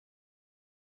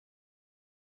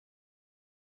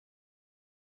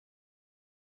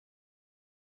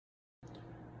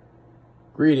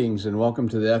Greetings and welcome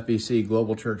to the FBC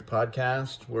Global Church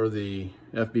Podcast. We're the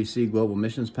FBC Global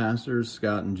Missions Pastors,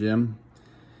 Scott and Jim.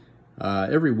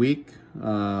 Every week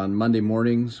on Monday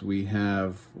mornings, we've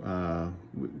been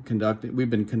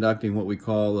conducting what we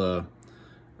call a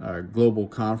global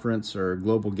conference or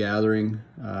global gathering,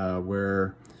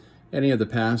 where any of the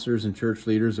pastors and church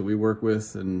leaders that we work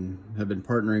with and have been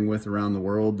partnering with around the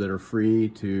world that are free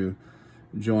to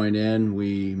join in,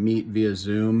 we meet via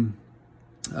Zoom.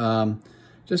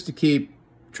 Just to keep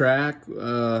track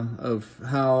of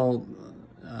how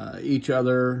each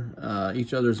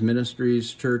other's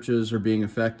ministries, churches are being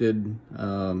affected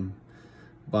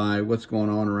by what's going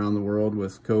on around the world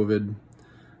with COVID.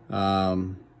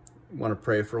 Want to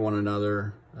pray for one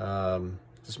another.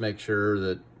 Just make sure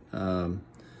that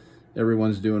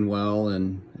everyone's doing well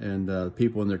and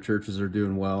people in their churches are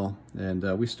doing well.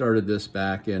 And we started this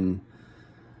back in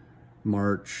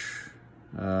March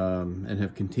and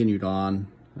have continued on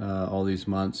all these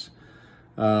months.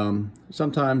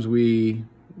 Sometimes we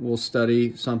will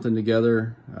study something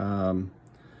together,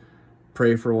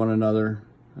 pray for one another.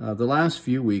 The last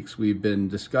few weeks we've been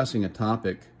discussing a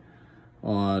topic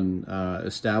on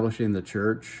establishing the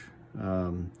church.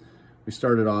 We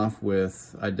started off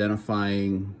with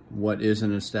identifying what is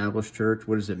an established church,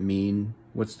 what does it mean,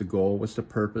 what's the goal, what's the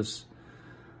purpose,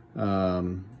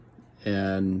 and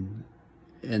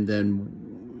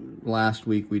then last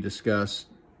week we discussed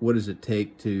what does it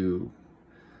take to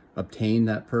obtain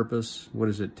that purpose? What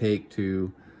does it take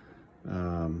to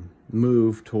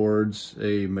move towards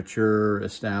a mature,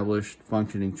 established,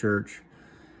 functioning church?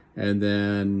 And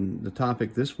then the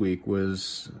topic this week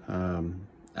was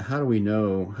how do we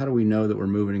know that we're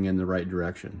moving in the right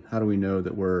direction? How do we know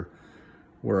that we're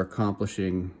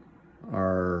accomplishing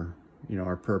our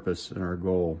purpose and our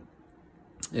goal?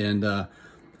 And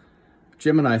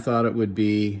Jim and I thought it would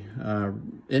be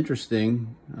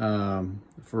interesting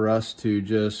for us to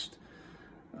just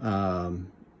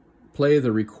play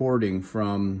the recording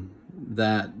from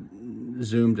that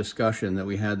Zoom discussion that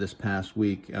we had this past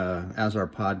week as our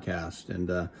podcast,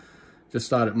 and just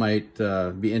thought it might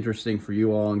be interesting for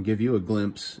you all and give you a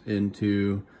glimpse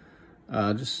into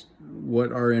just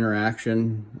what our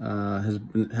interaction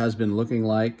has been looking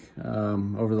like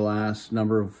over the last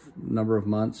number of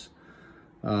months.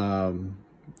 And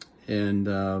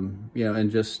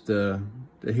just to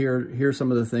hear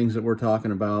some of the things that we're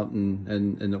talking about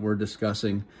and that we're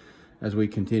discussing as we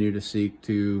continue to seek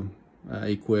to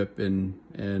equip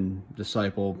and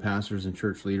disciple pastors and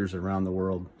church leaders around the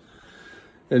world.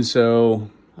 And so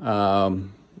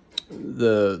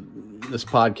this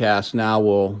podcast now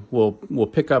will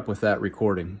pick up with that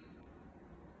recording.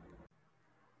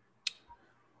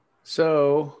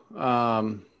 So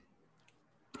I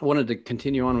wanted to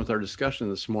continue on with our discussion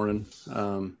this morning.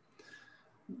 2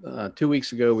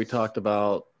 weeks ago, we talked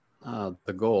about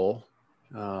the goal.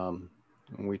 And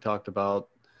we talked about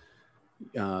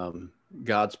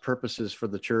God's purposes for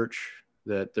the church,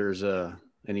 that there's an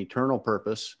eternal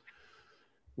purpose,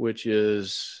 which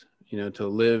is, to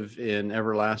live in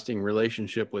everlasting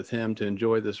relationship with Him, to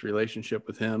enjoy this relationship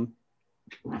with Him.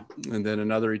 And then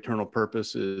another eternal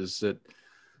purpose is that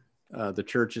the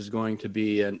church is going to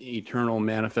be an eternal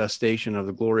manifestation of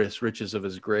the glorious riches of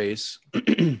His grace.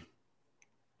 And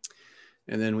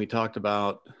then we talked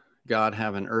about God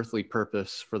having earthly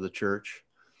purpose for the church.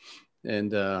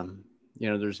 And,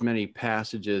 there's many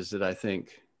passages that I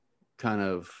think kind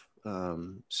of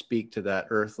speak to that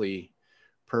earthly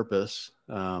purpose,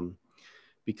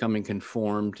 becoming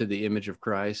conformed to the image of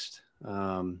Christ.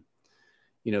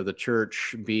 The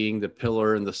church being the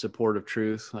pillar and the support of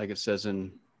truth, like it says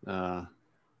in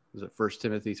is it 1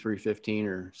 Timothy 3:15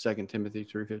 or 2 Timothy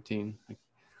 3:15?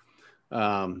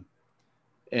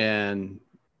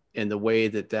 And the way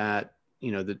that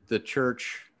the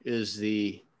church is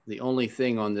the only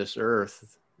thing on this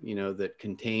earth, that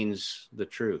contains the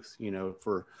truth.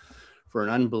 For an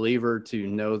unbeliever to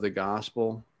know the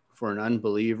gospel, for an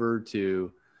unbeliever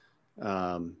to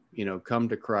come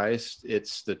to Christ,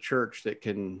 it's the church that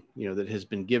can, that has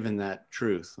been given that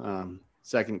truth.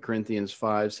 2 Corinthians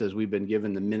 5 says we've been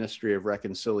given the ministry of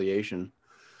reconciliation.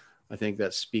 I think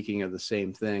that's speaking of the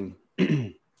same thing.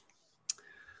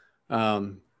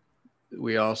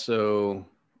 We also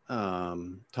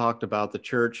talked about the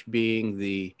church being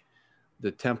the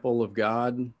temple of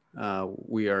God.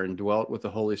 We are indwelt with the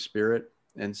Holy Spirit.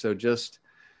 And so just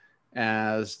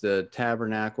as the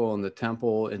tabernacle and the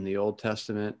temple in the Old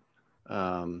Testament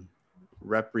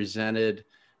represented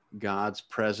God's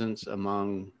presence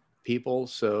among people,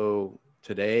 so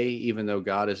today, even though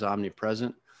God is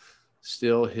omnipresent,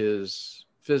 still His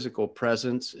physical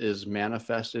presence is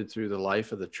manifested through the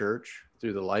life of the church,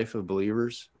 through the life of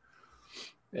believers.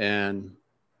 And,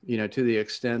 to the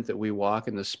extent that we walk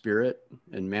in the Spirit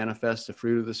and manifest the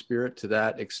fruit of the Spirit, to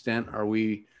that extent are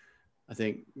we, I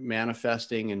think,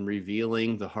 manifesting and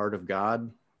revealing the heart of God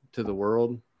to the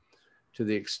world. To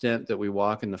the extent that we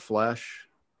walk in the flesh,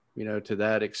 to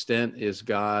that extent is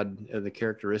God and the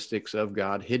characteristics of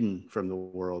God hidden from the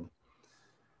world.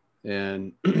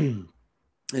 And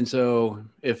and so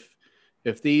if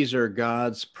these are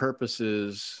God's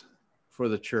purposes for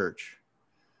the church,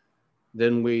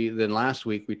 then last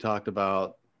week we talked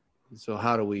about, so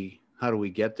how do we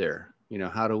get there?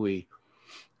 How do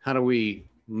we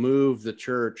move the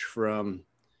church from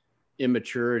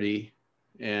immaturity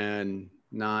and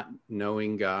not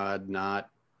knowing God, not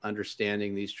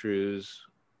understanding these truths,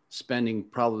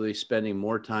 probably spending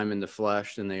more time in the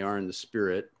flesh than they are in the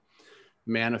Spirit,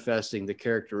 manifesting the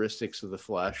characteristics of the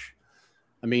flesh.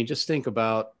 I mean, just think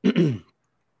about,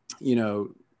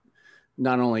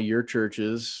 not only your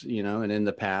churches, and in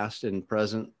the past and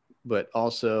present, but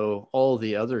also all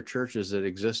the other churches that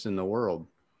exist in the world,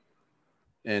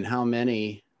 and how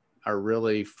many are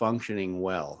really functioning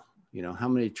well. How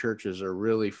many churches are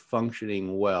really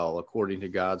functioning well according to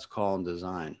God's call and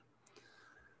design?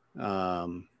 I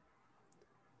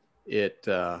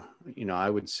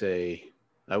would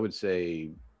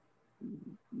say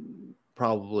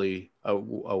probably a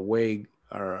way,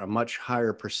 or a much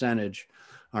higher percentage,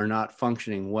 are not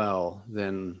functioning well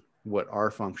than what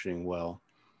are functioning well.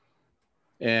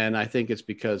 And I think it's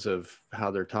because of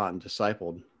how they're taught and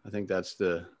discipled. I think that's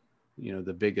the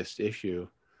biggest issue.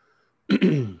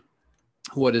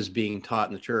 What is being taught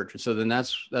in the church. And so then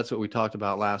that's what we talked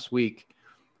about last week.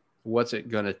 What's it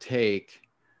going to take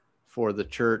for the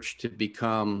church to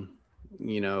become,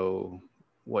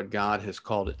 what God has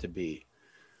called it to be?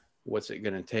 What's it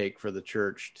going to take for the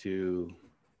church to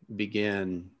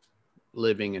begin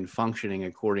living and functioning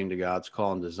according to God's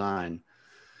call and design?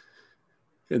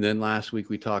 And then last week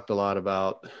we talked a lot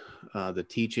about the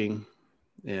teaching,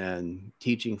 and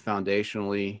teaching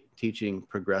foundationally, teaching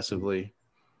progressively.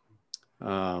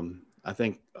 I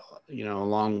think,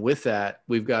 along with that,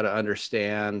 we've got to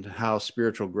understand how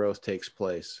spiritual growth takes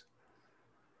place,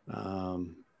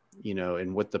 and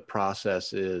what the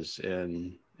process is,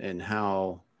 and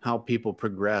how people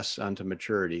progress unto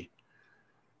maturity.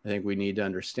 I think we need to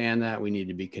understand that. We need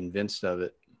to be convinced of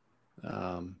it,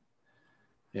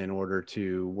 in order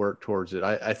to work towards it.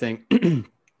 I think,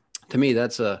 to me,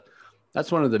 that's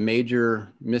one of the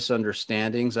major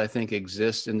misunderstandings I think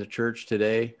exists in the church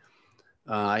today.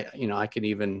 I can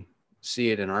even see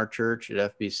it in our church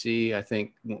at FBC. I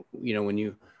think, when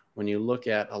you look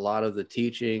at a lot of the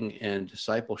teaching and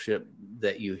discipleship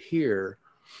that you hear,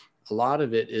 a lot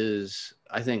of it is,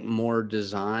 I think, more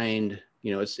designed,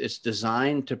 it's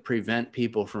designed to prevent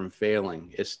people from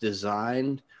failing. It's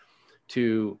designed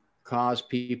to cause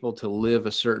people to live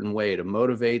a certain way, to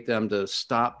motivate them to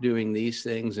stop doing these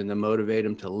things and to motivate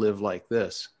them to live like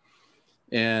this.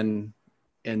 And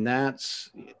that's,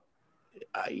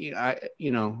 I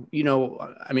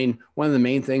mean, one of the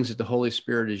main things that the Holy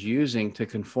Spirit is using to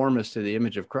conform us to the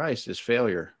image of Christ is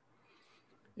failure.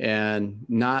 And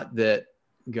not that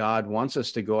God wants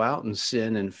us to go out and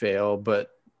sin and fail,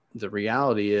 but the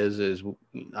reality is,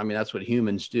 that's what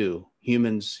humans do.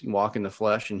 Humans walk in the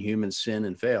flesh, and humans sin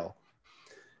and fail.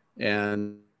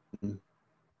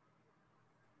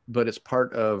 But it's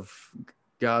part of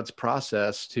God's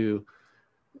process to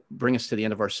bring us to the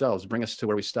end of ourselves, bring us to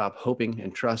where we stop hoping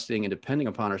and trusting and depending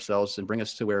upon ourselves, and bring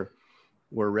us to where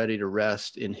we're ready to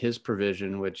rest in his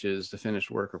provision, which is the finished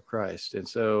work of Christ. And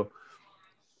so,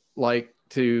 like,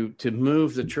 to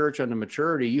move the church unto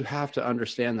maturity, you have to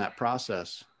understand that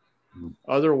process.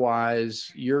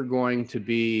 Otherwise, you're going to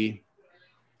be,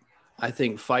 I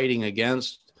think, fighting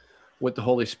against what the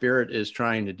Holy Spirit is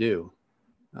trying to do.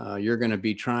 You're going to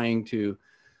be trying to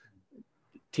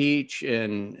teach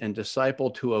and disciple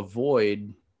to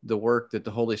avoid the work that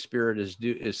the Holy Spirit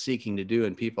is seeking to do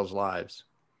in people's lives.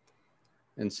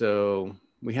 And so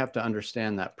we have to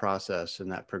understand that process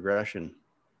and that progression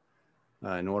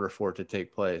in order for it to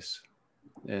take place.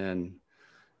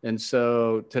 And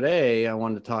so today I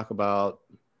wanted to talk about,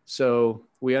 so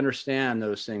we understand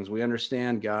those things. We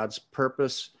understand God's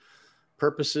purposes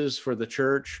for the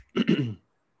church.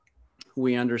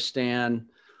 We understand,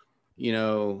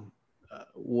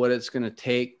 what it's going to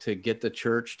take to get the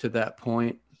church to that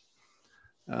point.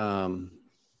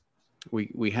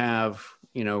 We have,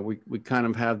 we kind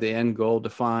of have the end goal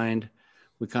defined.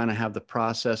 We kind of have the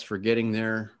process for getting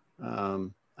there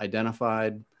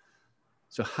identified.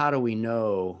 So how do we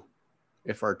know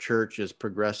if our church is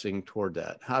progressing toward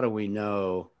that? How do we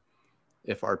know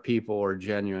if our people are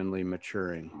genuinely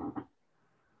maturing?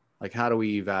 Like, how do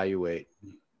we evaluate?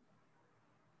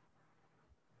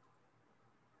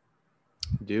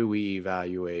 Do we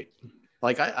evaluate?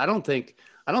 Like, I don't think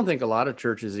a lot of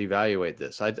churches evaluate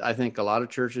this. I think a lot of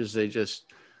churches, they just,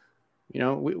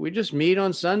 we just meet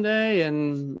on Sunday,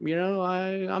 and,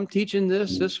 I'm teaching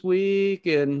this week,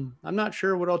 and I'm not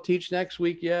sure what I'll teach next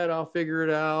week yet. I'll figure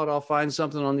it out. I'll find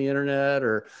something on the internet,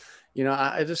 or,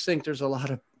 I just think there's a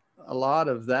lot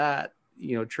of that,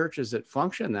 churches that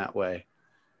function that way.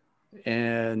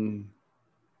 And,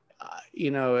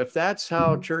 if that's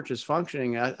how church is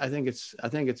functioning, I think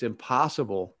it's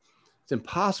impossible. It's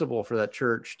impossible for that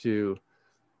church to,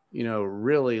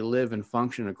 really live and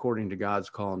function according to God's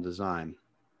call and design.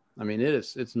 I mean,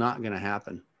 it's not going to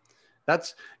happen.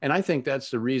 And I think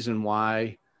that's the reason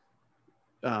why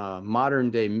modern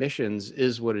day missions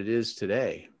is what it is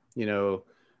today.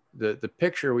 The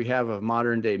picture we have of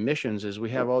modern day missions is we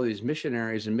have all these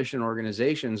missionaries and mission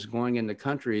organizations going into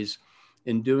countries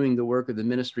and doing the work of the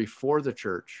ministry for the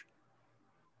church.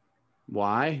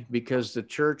 Why? Because the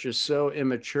church is so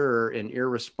immature and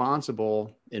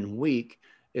irresponsible and weak,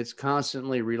 it's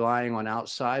constantly relying on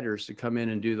outsiders to come in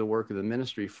and do the work of the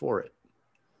ministry for it.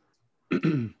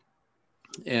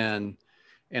 And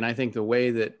I think the way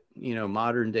that,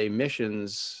 modern day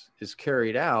missions is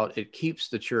carried out, it keeps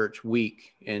the church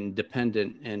weak and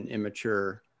dependent and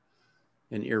immature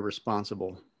and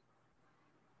irresponsible.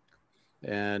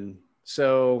 And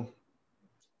so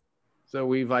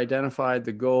we've identified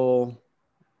the goal,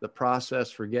 the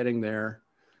process for getting there.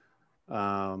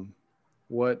 How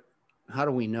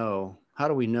do we know? How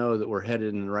do we know that we're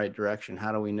headed in the right direction?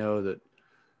 How do we know that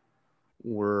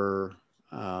we're,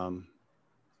 that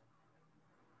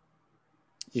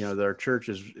our church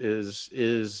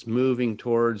is moving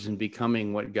towards and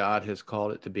becoming what God has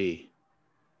called it to be?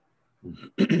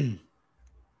 You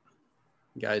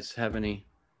guys have any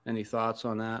thoughts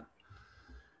on that?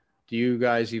 Do you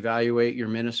guys evaluate your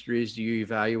ministries? Do you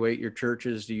evaluate your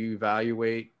churches? Do you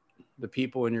evaluate the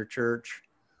people in your church?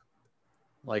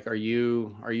 Like, are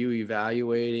you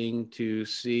evaluating to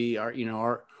see,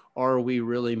 are we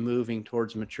really moving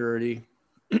towards maturity?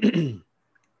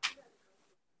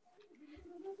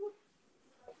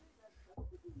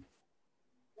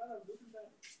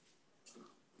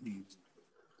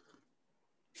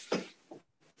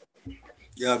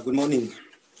 Yeah, good morning.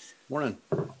 Morning.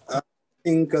 I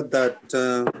think that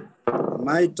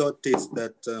my thought is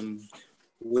that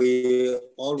we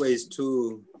always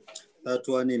do that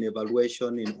one in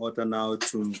evaluation in order now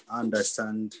to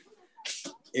understand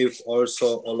if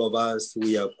also all of us,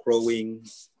 we are growing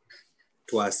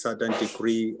to a certain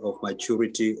degree of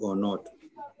maturity or not.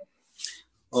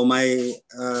 Or my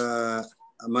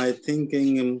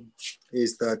thinking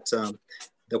is that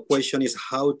the question is,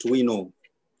 how do we know?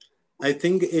 I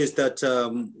think is that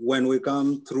when we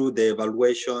come through the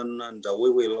evaluation, and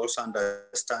we will also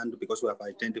understand, because we have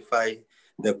identified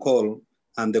the call,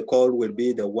 and the call will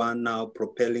be the one now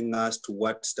propelling us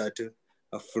towards that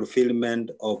fulfillment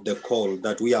of the call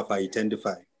that we have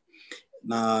identified.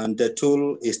 And the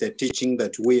tool is the teaching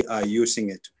that we are using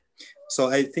it. So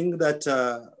I think that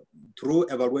through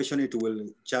evaluation, it will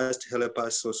just help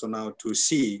us also now to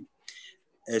see,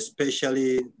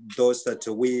 especially those that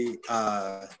we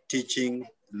are teaching,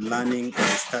 learning,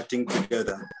 and starting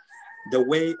together, the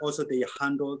way also they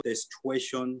handle the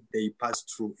situation they pass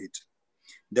through it,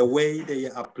 the way they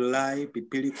apply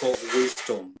biblical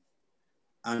wisdom,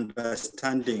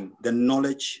 understanding the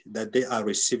knowledge that they are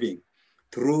receiving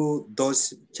through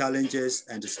those challenges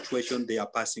and the situation they are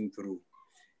passing through,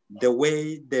 the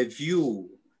way the view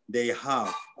they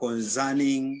have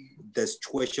concerning the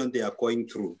situation they are going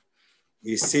through.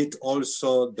 Is it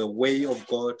also the way of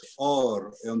God,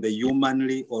 or on the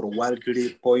humanly or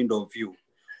worldly point of view,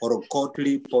 or a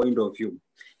godly point of view?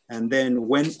 And then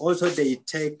when also they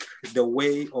take the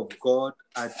way of God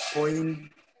at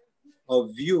point of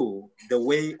view, the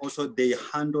way also they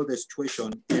handle the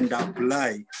situation and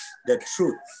apply the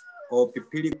truth or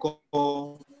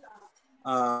biblical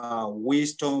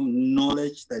wisdom,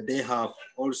 knowledge that they have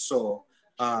also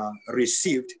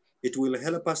received, it will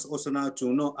help us also now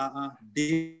to know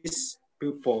these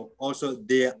people also,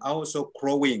 they are also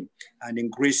growing and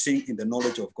increasing in the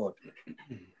knowledge of God.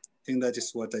 I think that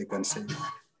is what I can say.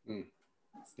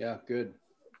 Yeah, good.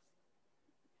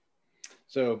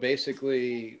 So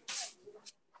basically,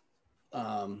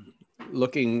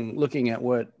 looking at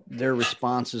what their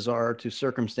responses are to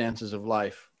circumstances of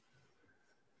life.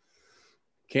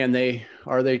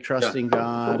 Are they trusting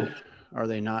God? Are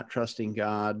they not trusting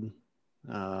God?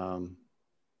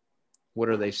 What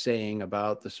are they saying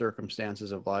about the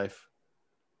circumstances of life?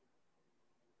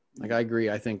 Like, I agree.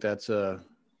 I think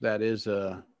that is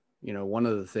one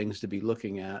of the things to be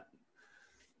looking at.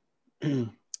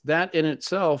 That in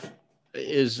itself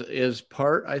is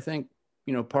part, I think,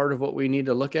 part of what we need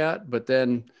to look at. But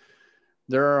then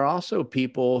there are also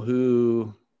people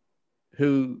who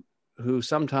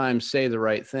sometimes say the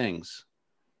right things.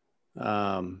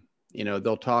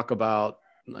 They'll talk about,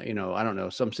 I don't know,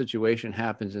 some situation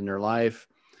happens in their life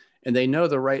and they know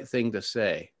the right thing to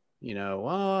say, well,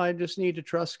 I just need to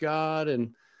trust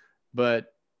God.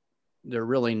 But they're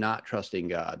really not trusting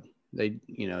God. They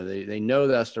know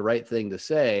that's the right thing to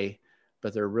say,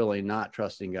 but they're really not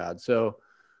trusting God. So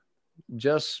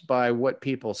just by what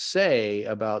people say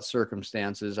about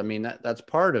circumstances, I mean, that's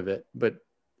part of it, but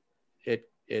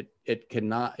it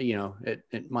cannot,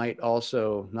 it might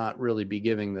also not really be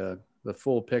giving the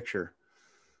full picture.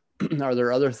 Are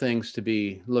there other things to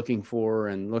be looking for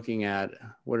and looking at?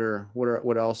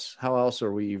 What else? How else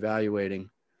are we evaluating?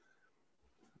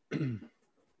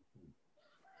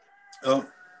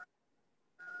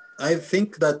 I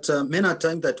think that many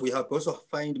times that we have also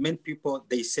find many people,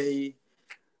 they say,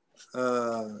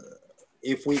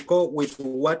 if we go with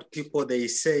what people they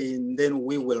say, then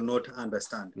we will not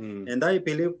understand. And I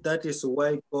believe that is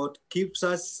why God gives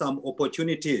us some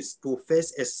opportunities to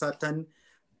face a certain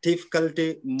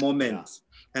difficulty moment.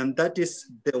 Yeah. And that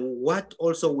is what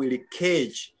also will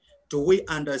cage. Do we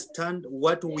understand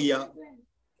what we are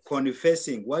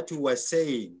confessing, what we are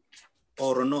saying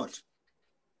or not?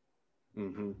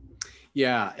 Mm-hmm.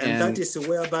 Yeah. And that is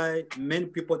whereby many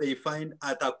people, they find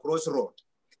at a crossroad.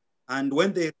 And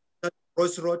when they at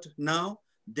crossroad now,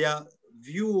 their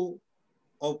view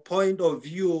or point of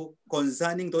view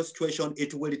concerning those situations,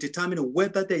 it will determine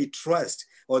whether they trust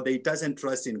or they doesn't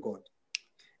trust in God.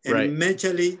 And right.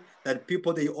 Majorly that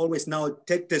people, they always now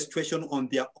take the situation on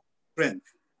their own strength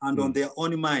and on their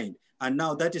own mind. And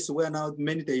now that is where now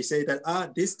many, they say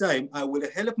that, this time I will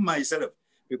help myself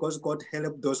because God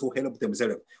help those who help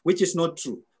themselves, which is not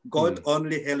true. God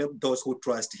only help those who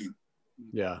trust him.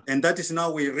 Yeah. And that is now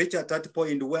we reach at that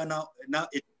point where now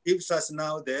it gives us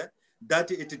now there that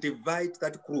it divides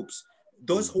that groups.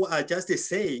 Those who are just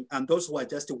saying and those who are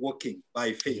just walking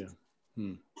by faith.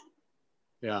 Yeah.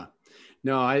 Yeah.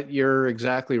 No, you're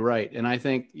exactly right. And I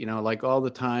think, like all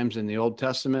the times in the Old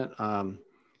Testament,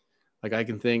 like I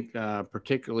can think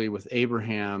particularly with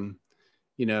Abraham,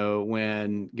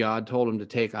 when God told him to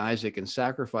take Isaac and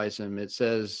sacrifice him, it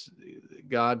says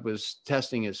God was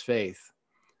testing his faith.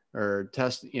 Or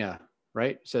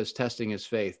right? It says testing his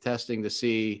faith, testing to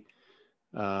see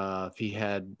if he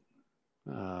had,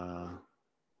 but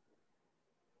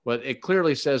it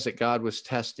clearly says that God was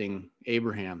testing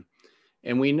Abraham.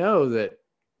 And we know that,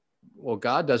 well,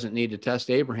 God doesn't need to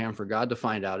test Abraham for God to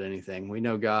find out anything. We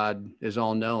know God is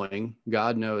all knowing.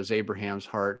 God knows Abraham's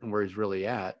heart and where he's really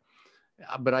at.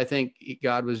 But I think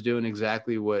God was doing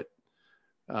exactly what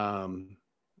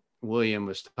William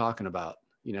was talking about,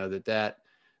 that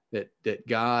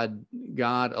God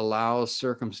allows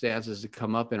circumstances to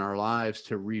come up in our lives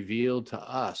to reveal to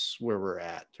us where we're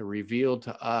at, to reveal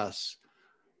to us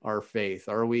our faith.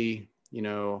 Are we,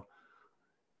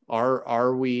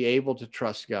 are we able to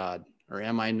trust God, or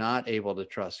am I not able to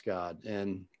trust God?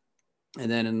 And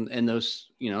then in those,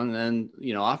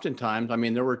 oftentimes, I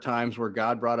mean, there were times where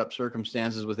God brought up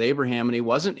circumstances with Abraham and he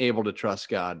wasn't able to trust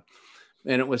God.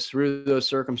 And it was through those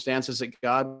circumstances that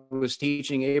God was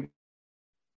teaching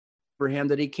Abraham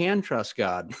that he can trust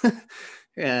God.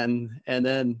 and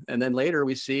then later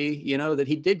we see, that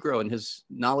he did grow in his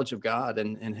knowledge of God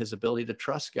and his ability to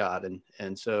trust God.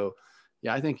 And so,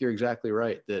 yeah, I think you're exactly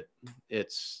right that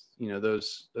it's,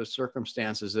 those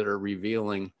circumstances that are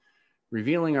revealing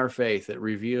our faith, that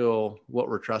reveal what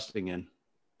we're trusting in.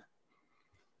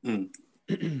 And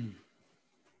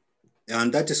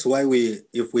that is why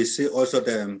if we see also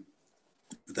the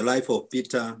life of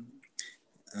Peter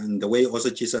and the way also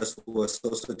Jesus was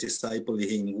also discipling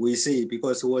him, we see,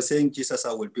 because he was saying, Jesus,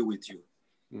 I will be with you.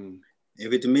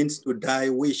 If it means to die,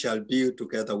 we shall be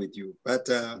together with you. But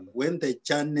when the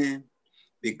journey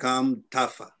become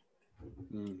tougher,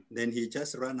 then he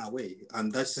just ran away.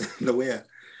 And that's the way.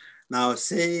 Now,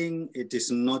 saying it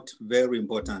is not very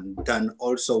important than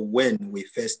also when we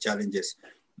face challenges.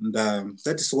 And,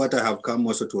 that is what I have come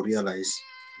also to realize.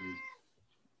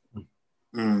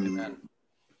 Amen.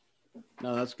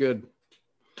 No, that's good.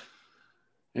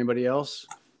 Anybody else?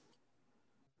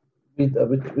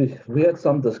 We had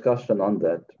some discussion on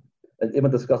that, and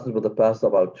even discussions with the pastor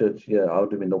of our church here. How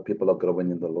do we know people are growing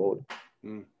in the Lord?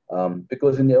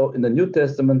 Because in the New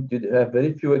Testament, you have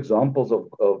very few examples of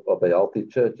a healthy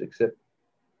church, except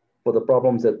for the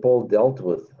problems that Paul dealt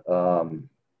with.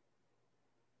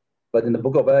 But in the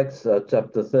book of Acts,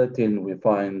 chapter 13, we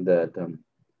find that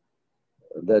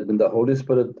that when the Holy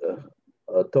Spirit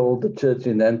told the church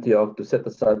in Antioch to set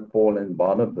aside Paul and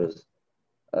Barnabas,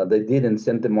 they did and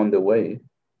sent them on their way.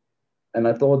 And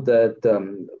I thought that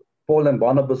Paul and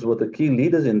Barnabas were the key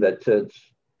leaders in that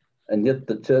church, and yet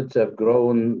the church have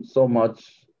grown so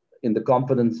much in the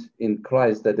confidence in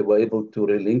Christ that they were able to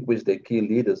relinquish their key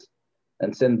leaders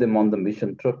and send them on the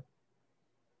mission trip.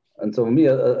 And so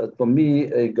for me,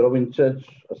 a growing church,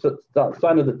 a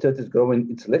sign of the church is growing,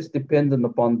 it's less dependent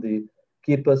upon the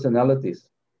key personalities.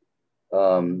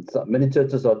 So many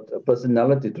churches are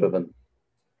personality driven,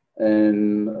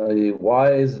 and a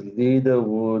wise leader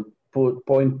would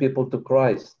point people to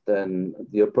Christ and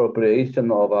the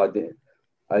appropriation of our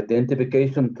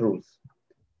identification truths.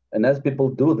 And as people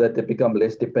do that, they become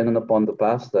less dependent upon the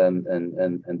pastor and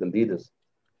the leaders,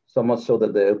 so much so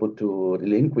that they're able to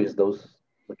relinquish those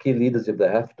key leaders if they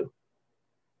have to.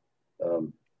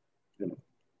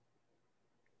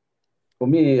 For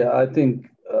me, I think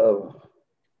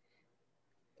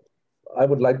I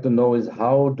would like to know is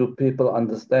how do people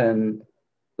understand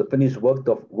the finished work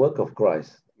of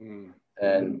Christ,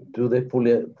 and do they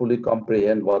fully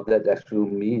comprehend what that actually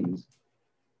means?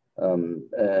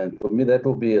 And for me, that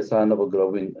will be a sign of a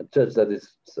growing church that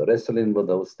is wrestling with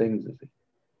those things.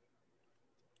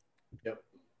 Yep.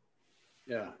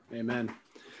 Yeah. Amen.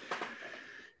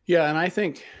 Yeah, and I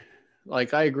think,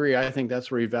 like, I agree. I think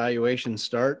that's where evaluation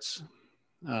starts.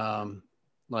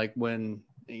 Like when,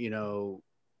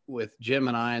 with Jim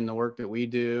and I and the work that we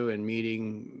do and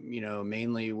meeting,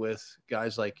 mainly with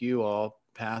guys like you all,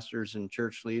 pastors and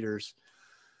church leaders,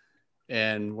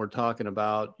 and we're talking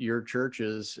about your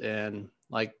churches, and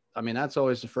that's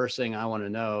always the first thing I want to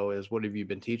know is, what have you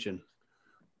been teaching?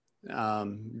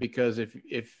 Because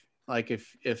if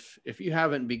you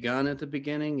haven't begun at the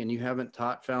beginning and you haven't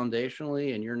taught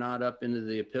foundationally, and you're not up into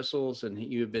the epistles and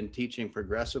you've been teaching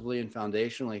progressively and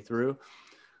foundationally through,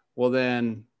 well,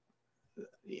 then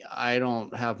I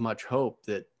don't have much hope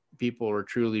that people are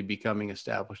truly becoming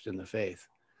established in the faith.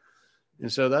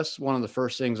 And so that's one of the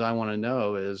first things I want to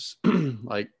know is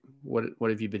like, what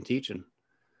have you been teaching,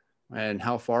 and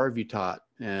how far have you taught,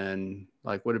 and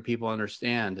like, what do people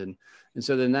understand? And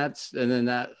so then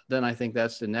then I think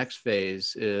that's the next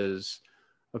phase is,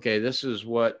 okay, this is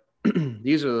what,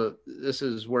 this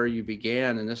is where you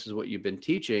began and this is what you've been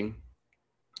teaching,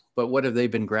 but what have they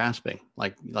been grasping?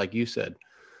 Like you said,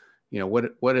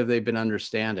 what have they been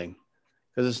understanding?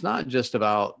 Because it's not just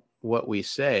about what we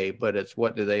say, but it's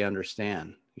what do they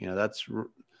understand?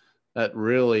 That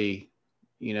really,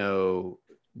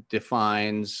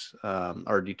 defines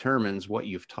or determines what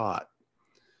you've taught.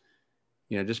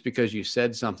 Just because you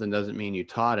said something doesn't mean you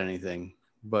taught anything,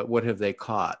 but what have they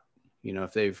caught?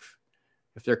 If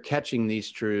they're catching these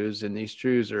truths, and these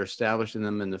truths are establishing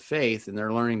them in the faith, and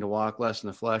they're learning to walk less in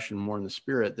the flesh and more in the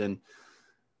spirit,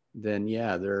 then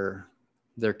yeah, they're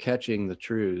catching the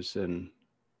truths, and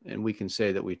we can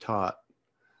say that we taught.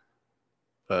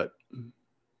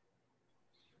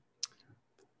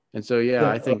 And so, yeah,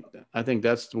 I think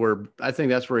that's where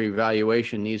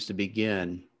evaluation needs to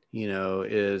begin,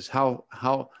 is how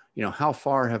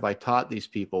far have I taught these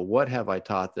people? What have I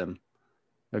taught them?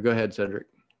 Now, go ahead, Cedric.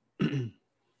 I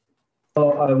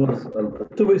was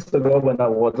 2 weeks ago, when I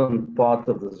wasn't part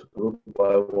of this group,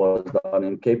 I was down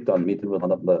in Cape Town meeting with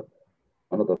one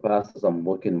of the pastors I'm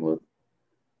working with.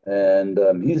 And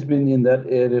he's been in that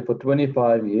area for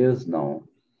 25 years now.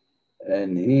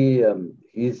 And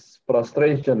his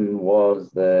frustration was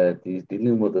that he's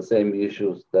dealing with the same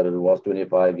issues that it was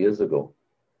 25 years ago,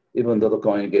 even though the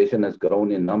congregation has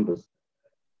grown in numbers.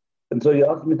 And so he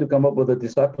asked me to come up with a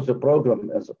discipleship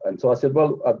program. And so I said,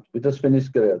 well, we just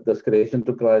finished this Creation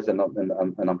to Christ, and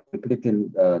I'm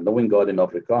completing Knowing God in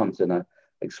Afrikaans. And I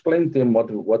explained to him what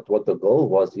the goal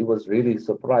was. He was really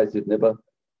surprised. He'd never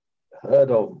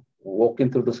heard of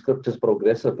walking through the scriptures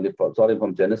progressively, starting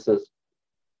from Genesis.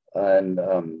 And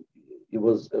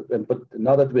but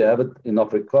now that we have it in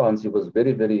Afrikaans, he was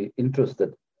very, very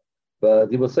interested. But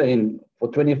he was saying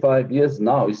for 25 years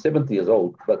now, he's 70 years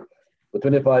old, but for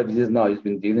 25 years now, he's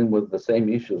been dealing with the same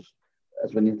issues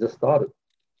as when he just started.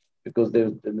 Because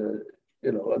there's,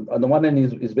 on the one hand,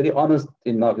 he's very honest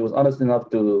enough. He was honest enough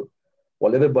to,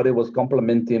 while everybody was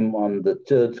complimenting him on the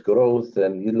church growth,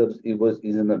 and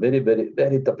he's in a very, very,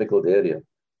 very difficult area,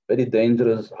 very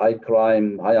dangerous, high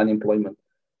crime, high unemployment.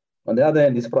 On the other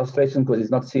hand, his frustration because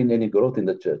he's not seeing any growth in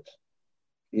the church.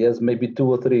 He has maybe 2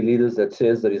 or 3 leaders that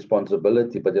shares the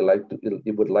responsibility, but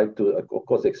he would like to, of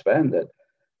course, expand that.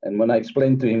 And when I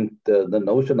explained to him the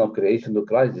notion of creation to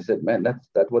Christ, he said, man,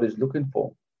 that's what he's looking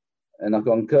for. And I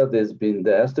concur,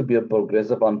 there has to be a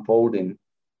progressive unfolding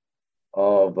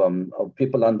of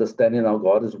people understanding how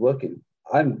God is working.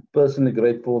 I'm personally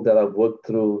grateful that I've worked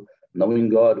through knowing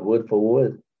God word for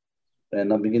word,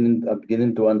 and I'm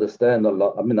beginning to understand a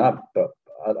lot. I mean, I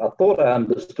thought I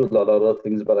understood a lot of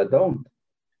things, but I don't.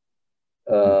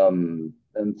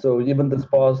 And so even this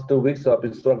past 2 weeks, I've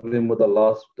been struggling with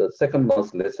the second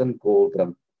last lesson called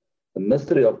the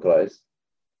mystery of Christ.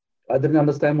 I didn't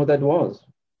understand what that was,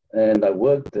 and I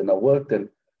worked, and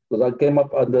because I came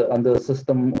up under a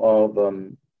system of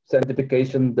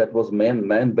sanctification that was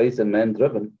man-based and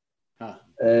man-driven.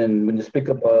 And when you speak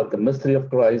about the mystery of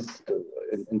Christ,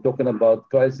 and talking about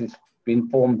Christ is being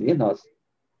formed in us,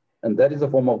 and that is a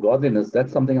form of godliness,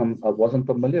 that's something I wasn't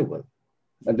familiar with.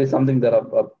 And it's something that I'm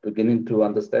beginning to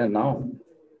understand now.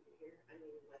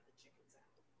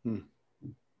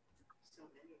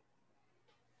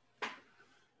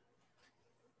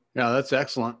 Yeah, that's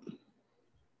excellent.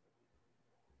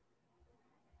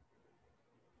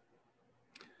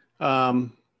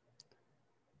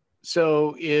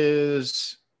 So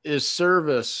is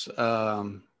service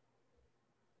a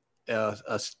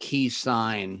key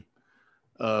sign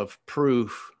of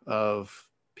proof of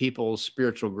people's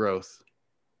spiritual growth?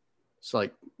 It's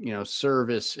like,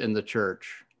 service in the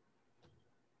church.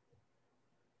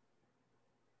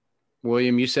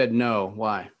 William, you said no.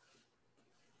 Why?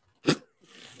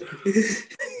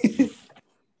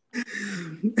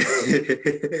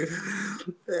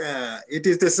 It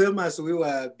is the same as we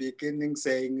were beginning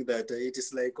saying that it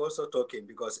is like also talking,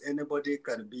 because anybody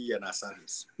can be an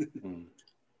service.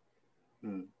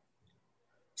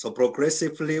 So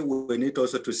progressively, we need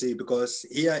also to see, because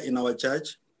here in our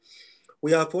church,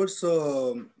 we have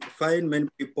also find many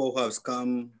people who have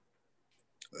come.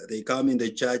 They come in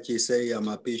the church, they say, I'm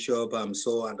a bishop, I'm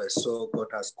so and I so, God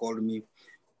has called me.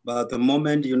 But the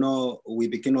moment, we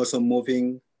begin also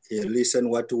moving, he listen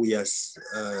what we are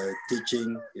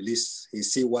teaching, he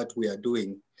see what we are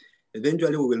doing.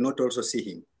 Eventually, we will not also see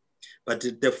him. But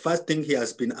the first thing he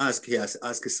has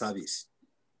asked service.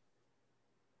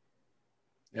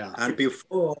 Yeah. And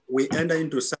before we enter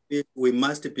into service, we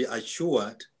must be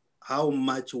assured how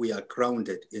much we are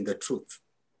grounded in the truth.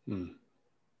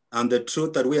 And the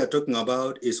truth that we are talking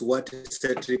about is what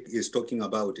Cedric is talking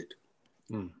about it.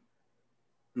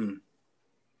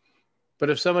 But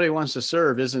if somebody wants to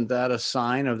serve, isn't that a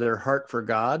sign of their heart for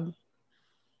God?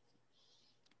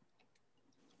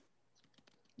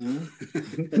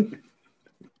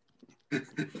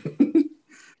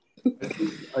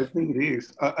 I think it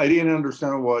is. I didn't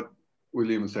understand what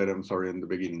William said, I'm sorry, in the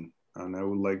beginning. And I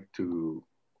would like to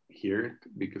hear it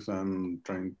because I'm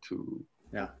trying to,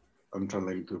 I'm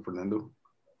translating to Fernando.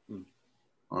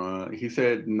 He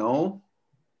said no.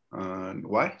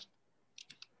 Why?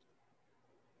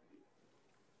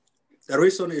 The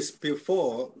reason is,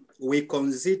 before we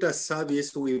consider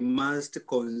service, we must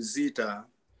consider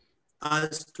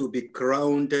us to be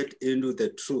grounded into the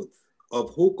truth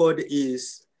of who God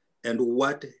is and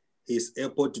what He's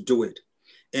able to do it.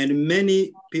 And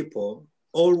many people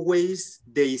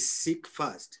they seek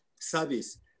first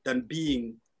service than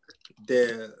being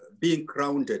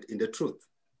grounded in the truth.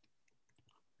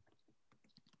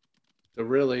 So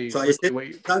really,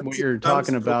 what you're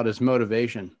talking about is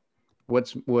motivation.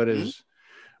 What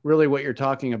you're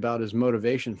talking about is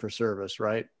motivation for service,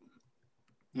 right?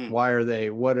 Why are they?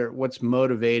 What's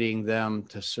motivating them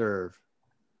to serve?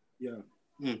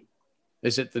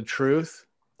 Is it the truth?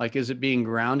 Like, is it being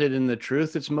grounded in the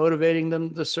truth that's motivating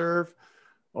them to serve?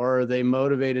 Or are they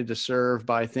motivated to serve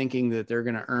by thinking that they're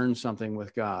going to earn something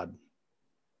with God?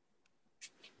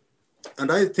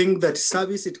 And I think that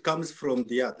service, it comes from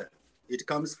the other. It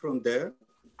comes from the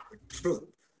truth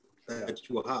that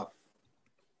you have.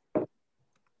 I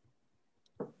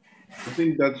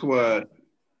think that's what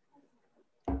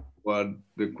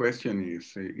the question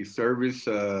is. Is service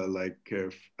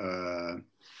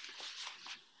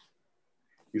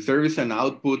is service an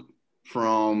output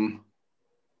from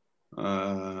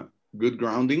good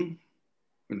grounding?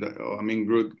 I mean,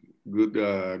 good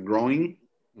growing.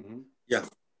 Yeah.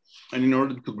 And in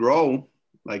order to grow,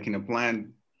 like in a plant,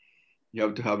 you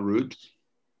have to have roots.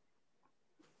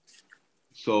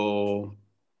 So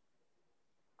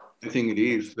I think it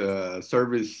is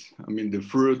service. I mean, the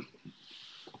fruit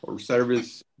or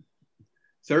service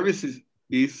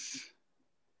is,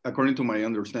 according to my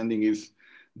understanding, is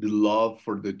the love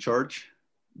for the church,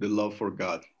 the love for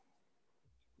God.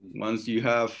 Once you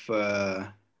have,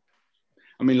 I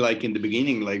mean, like in the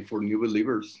beginning, like for new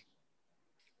believers,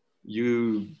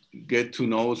 you get to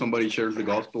know somebody shares the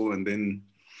gospel, and then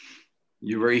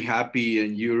you're very happy,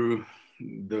 and you're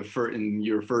in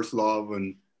your first love,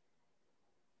 and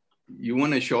you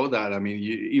want to show that. I mean,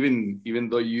 even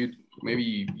though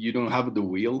maybe you don't have the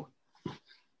will,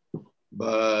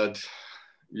 but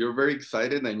you're very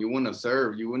excited and you want to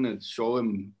serve. You want to show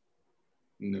him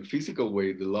in a physical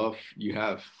way the love you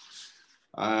have.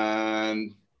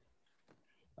 And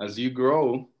as you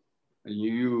grow and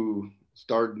you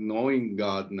start knowing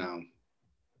God now,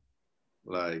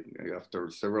 like after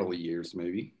several years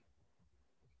maybe,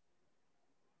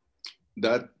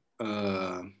 that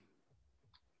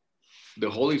the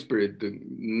Holy Spirit,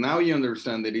 now you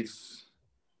understand that it's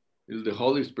the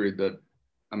Holy Spirit that,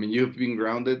 I mean, you've been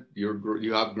grounded,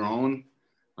 you have grown,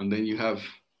 and then you have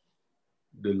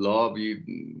the love.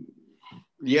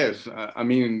 Yes, I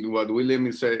mean, what William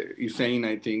is saying,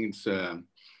 I think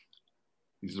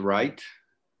it's right.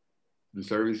 The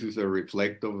service is a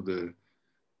reflect of the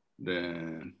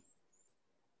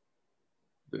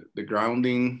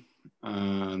grounding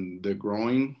and the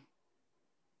growing.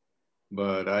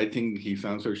 But I think his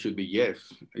answer should be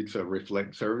yes. It's a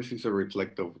reflect. Service is a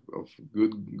reflect of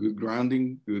good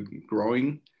grounding, good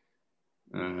growing,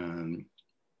 and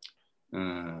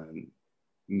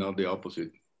not the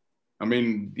opposite. I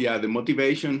mean, yeah, the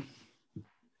motivation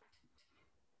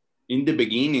in the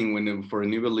beginning, for a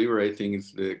new believer, I think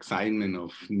it's the excitement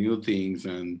of new things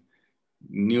and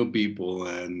new people,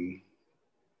 and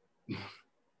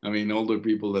I mean, older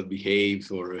people that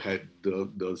behaves or had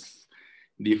those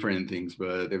different things.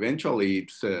 But eventually,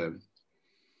 it's a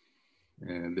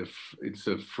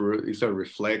fruit. It's a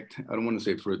reflect. I don't want to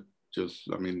say fruit, just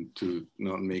I mean to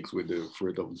not mix with the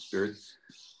fruit of the Spirit,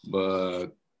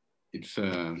 but it's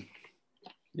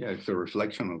it's a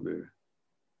reflection of the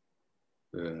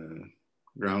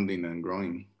grounding and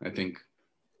growing, I think.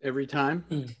 Every time,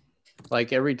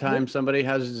 like every time somebody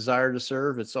has a desire to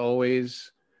serve, it's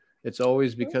always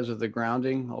because of the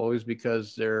grounding, always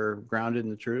because they're grounded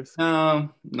in the truth. No,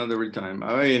 not every time.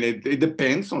 I mean, it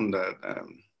depends on that.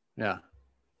 Yeah.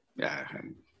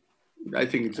 I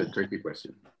think it's a tricky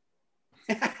question.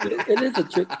 It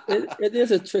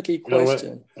is a tricky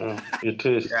question. It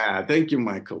is. Yeah, thank you,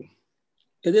 Michael.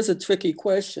 It is a tricky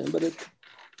question, but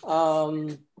let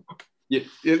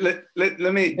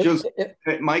me just,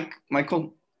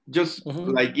 Michael, just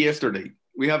like yesterday,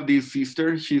 we have this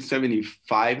sister, she's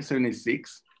 75,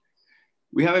 76.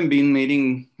 We haven't been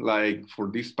meeting like for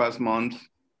this past month.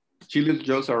 She lives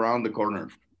just around the corner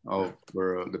of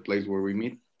the place where we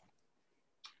meet.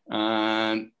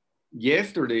 And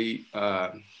yesterday,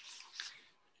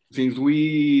 since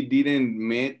we didn't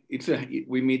meet,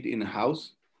 we meet in a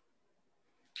house.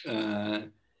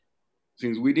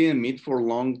 Since we didn't meet for a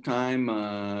long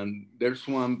time, there's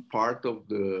one part of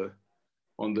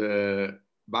on the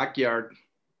backyard,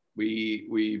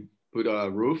 we put a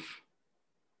roof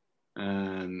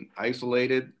and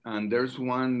isolated, and there's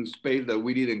one space that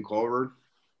we didn't cover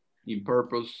in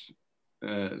purpose,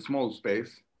 small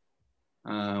space.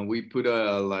 We put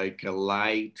a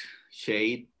light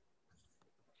shade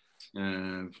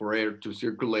for air to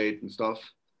circulate and stuff.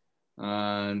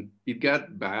 And it got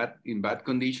in bad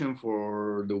condition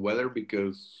for the weather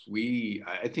because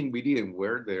I think we didn't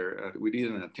work there. We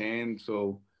didn't attend,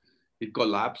 so it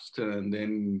collapsed, and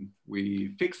then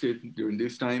we fixed it during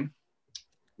this time,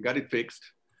 got it fixed.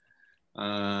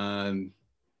 And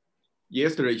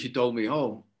yesterday she told me,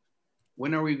 oh,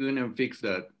 when are we gonna fix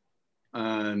that?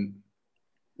 And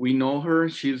we know her,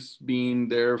 she's been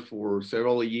there for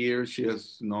several years. She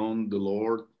has known the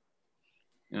Lord,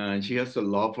 and she has a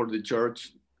love for the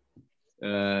church.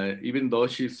 Even though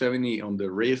she's 70 on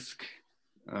the risk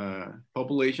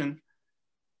population,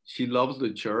 she loves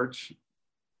the church.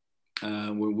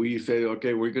 When we say,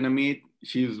 okay, we're gonna meet,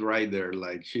 she's right there,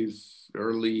 like she's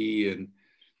early.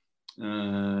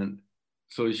 And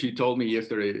so she told me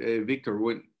yesterday, hey, Victor,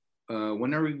 when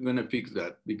are we gonna fix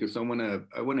that? Because I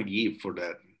wanna give for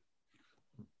that.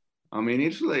 I mean,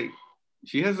 it's like,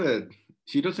 she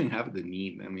doesn't have the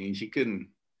need. I mean, she can,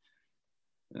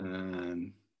 I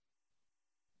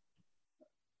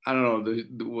don't know,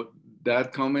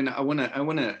 that comment,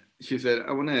 she said,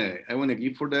 I wanna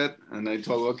give for that. And I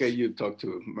told her, okay, you talk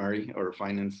to Mary, our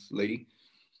finance lady.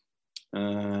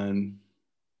 And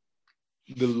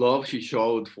the love she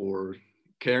showed for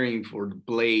caring for the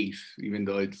place, even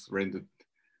though it's rented.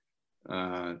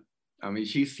 I mean,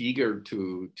 she's eager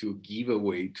to give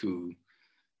away, to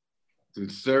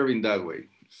serve in that way.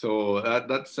 So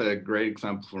that's a great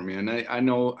example for me. And I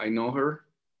know her,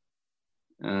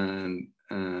 and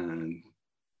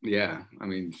yeah, I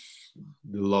mean,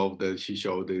 the love that she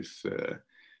showed is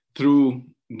through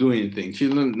doing things.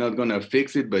 She's not gonna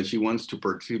fix it, but she wants to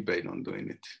participate on doing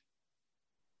it.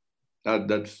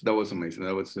 That was amazing.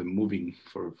 That was moving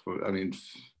for I mean,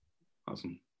 it's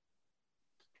awesome.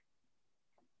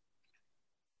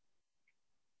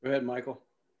 Go ahead, Michael.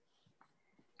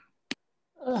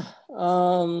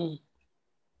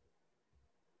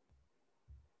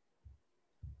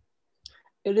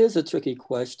 It is a tricky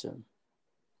question.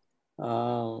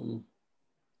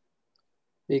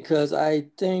 Because I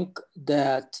think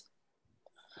that,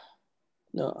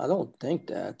 no, I don't think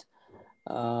that.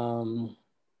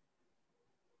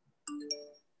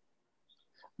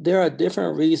 There are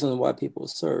different reasons why people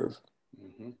serve.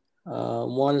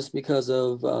 One is because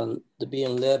of the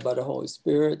being led by the Holy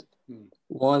Spirit.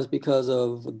 One is because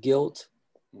of guilt.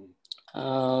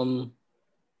 But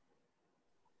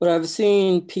I've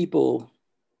seen people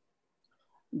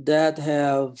that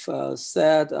have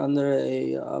sat under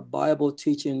a Bible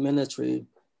teaching ministry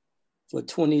for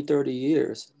 20, 30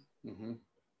 years.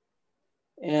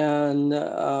 And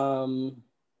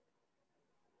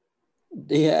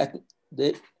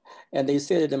they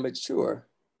say that they're mature,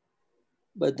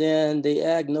 but then they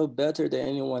act no better than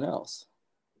anyone else.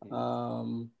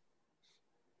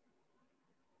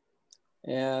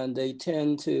 And they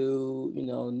tend to,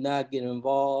 not get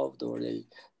involved, or they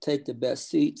take the best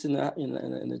seats in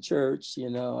the church,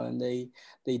 and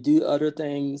they do other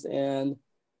things. And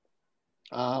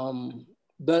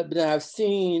but I've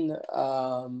seen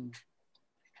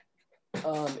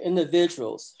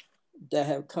individuals that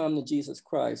have come to Jesus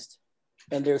Christ,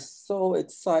 and they're so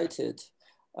excited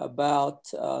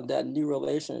about that new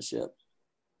relationship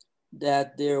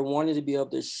that they're wanting to be able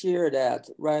to share that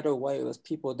right away with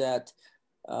people that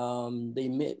they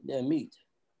meet.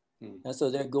 And so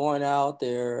they're going out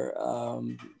there,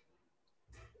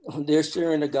 they're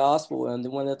sharing the gospel. And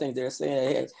one of the things they're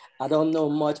saying, hey, I don't know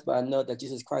much, but I know that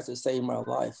Jesus Christ has saved my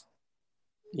life,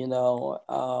 And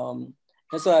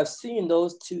so I've seen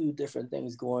those two different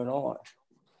things going on.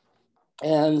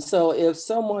 And so if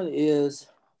someone is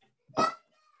a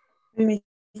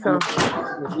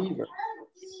believer,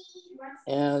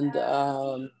 and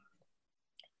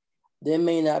there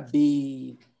may not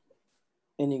be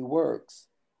any works,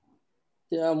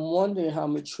 then I'm wondering how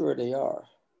mature they are.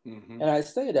 And I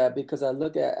say that because I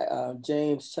look at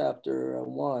James chapter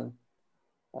 1,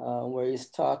 where he's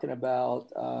talking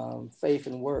about faith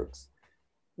and works.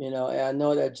 And I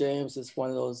know that James is one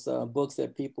of those books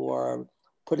that people are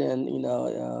putting,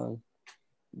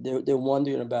 they're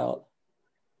wondering about.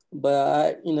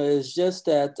 But it's just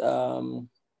that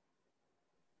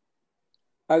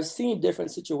I've seen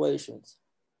different situations.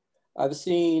 I've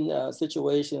seen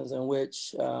situations in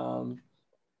which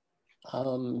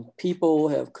people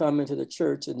have come into the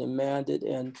church and demanded,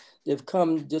 and they've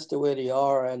come just the way they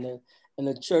are, and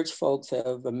the church folks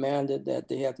have demanded that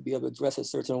they have to be able to dress a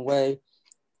certain way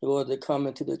in order to come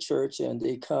into the church, and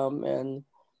they come and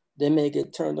they may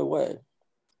get turned away.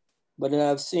 But then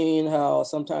I've seen how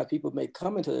sometimes people may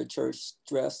come into the church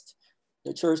dressed,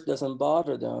 the church doesn't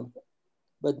bother them.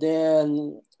 But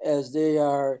then as they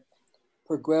are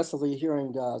progressively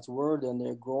hearing God's word and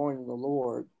they're growing in the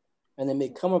Lord, and they may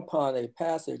come upon a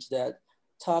passage that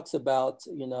talks about,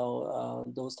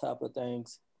 those type of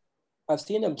things, I've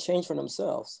seen them change for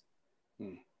themselves.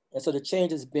 And so the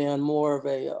change has been more of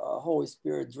a Holy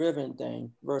Spirit driven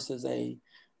thing versus a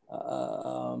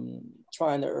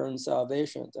trying to earn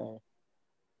salvation thing.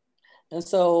 And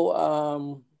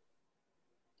so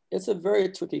it's a very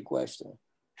tricky question.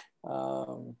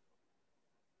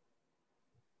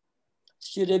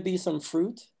 Should there be some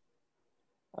fruit?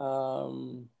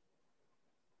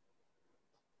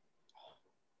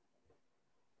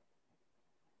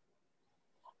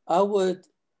 I would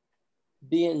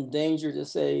be in danger to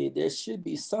say there should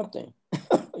be something,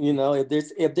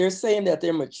 if they're saying that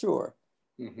they're mature,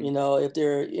 if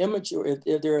they're immature,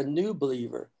 if they're a new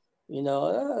believer,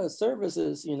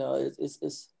 services,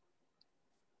 it's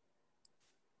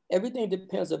everything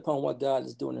depends upon what God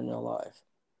is doing in their life,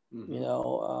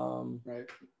 right.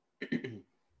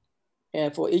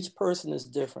 And for each person is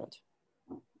different.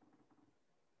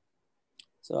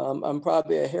 So I'm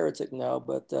probably a heretic now,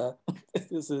 but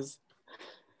this is,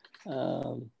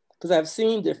 because I've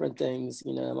seen different things,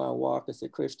 in my walk as a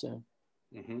Christian.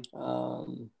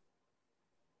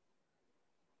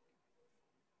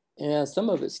 And some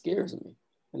of it scares me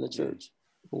in the church,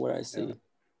 from what I see. Yeah.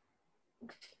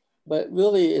 But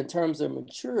really, in terms of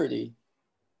maturity,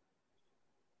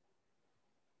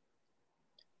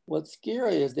 what's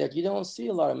scary is that you don't see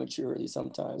a lot of maturity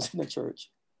sometimes in the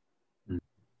church.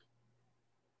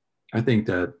 I think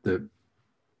that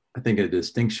a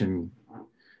distinction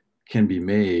can be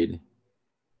made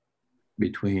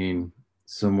between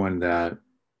someone that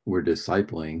we're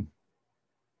discipling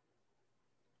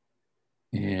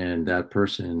and that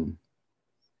person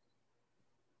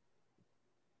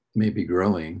may be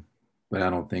growing but I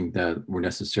don't think that we're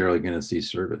necessarily going to see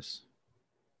service.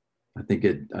 I think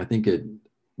it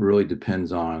really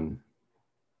depends on,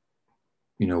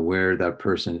 you know, where that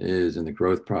person is in the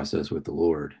growth process with the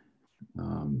Lord.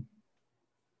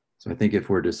 So I think if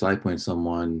we're discipling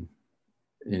someone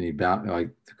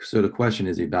so the question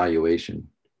is evaluation.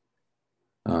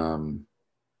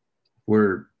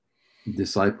 We're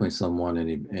discipling someone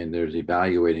and there's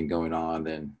evaluating going on,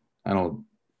 then I don't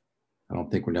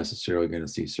think we're necessarily going to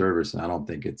see service, and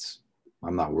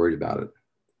I'm not worried about it.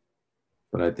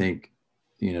 But I think,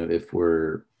 you know, if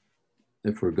we're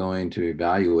going to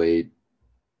evaluate,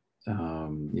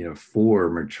 you know, for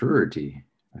maturity,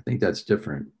 I think that's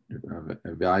different.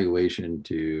 Evaluation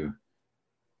to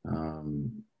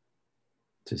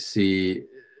see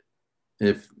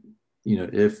if, you know,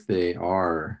 if they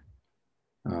are,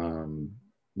 you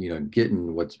know,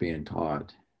 getting what's being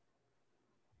taught,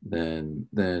 then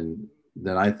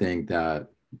I think that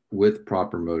with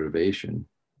proper motivation,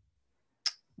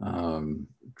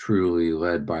 truly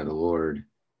led by the Lord,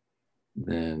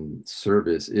 then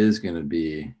service is going to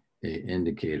be an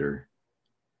indicator,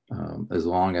 as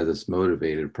long as it's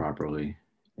motivated properly,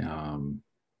 and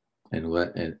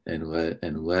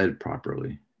led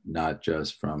properly, not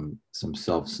just from some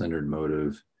self-centered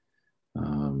motive,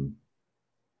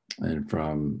 and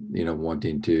from, you know,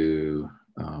 wanting to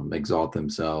exalt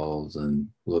themselves and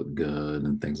look good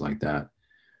and things like that.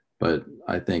 But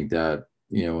I think that,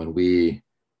 you know,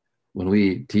 when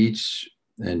we teach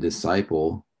and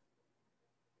disciple,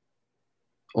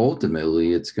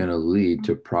 ultimately it's going to lead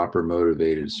to proper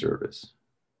motivated service.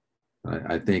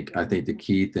 I think the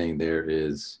key thing there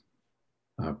is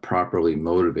properly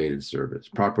motivated service,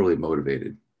 properly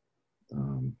motivated,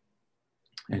 and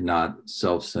not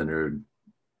self-centered,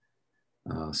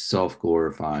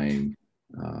 self-glorifying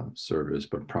service,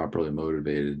 but properly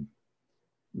motivated,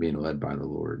 being led by the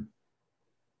Lord.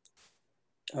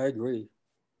 I agree.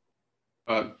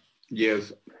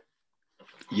 Yes.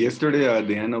 Yesterday at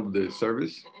the end of the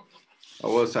service, I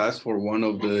was asked for one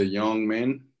of the young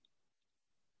men.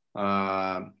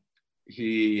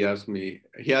 He asked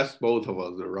both of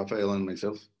us, Rafael and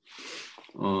myself.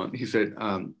 He said,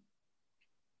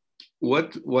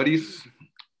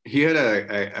 he had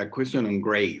a question on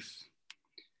grace.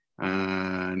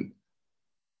 And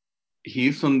he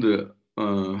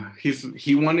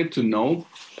wanted to know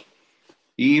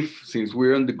if, since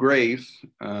we're on the grace,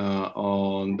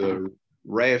 on the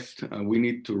rest, we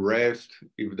need to rest,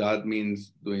 if that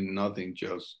means doing nothing,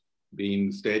 just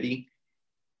being steady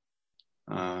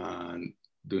and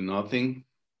do nothing,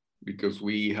 because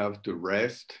we have to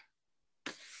rest.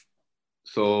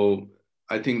 So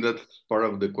I think that's part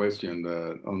of the question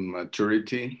on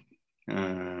maturity,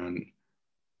 and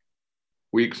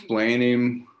we explain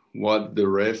him what the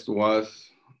rest was,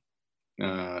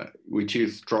 which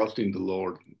is trusting the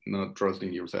Lord, not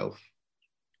trusting yourself.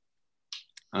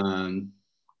 And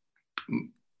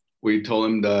we told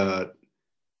him that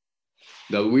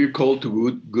we're called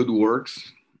to good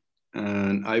works.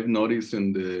 And I've noticed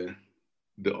in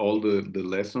all the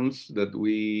lessons that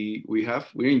we have,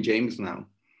 we're in James now.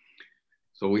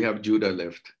 So we have Judah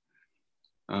left.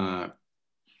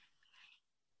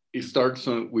 It starts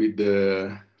with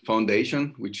the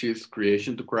foundation, which is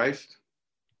creation to Christ,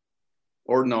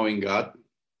 or knowing God,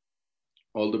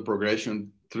 all the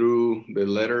progression through the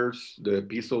letters, the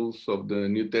epistles of the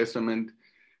New Testament.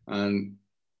 And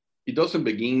it doesn't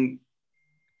begin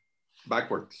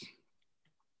backwards,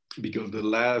 because the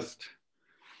last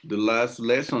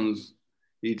lessons,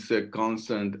 it's a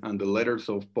constant, and the letters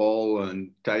of Paul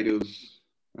and Titus,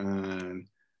 and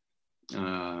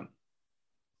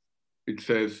it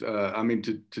says,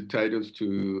 to Titus,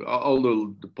 to all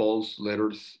the Paul's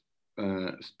letters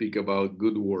speak about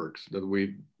good works that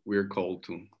we're called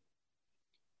to.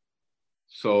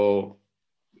 So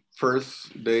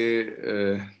first,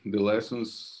 the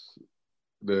lessons,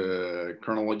 the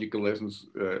chronological lessons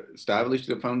establish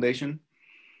the foundation,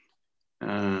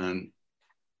 and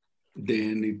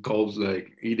then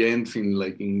it ends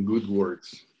in good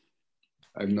works.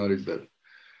 I've noticed that.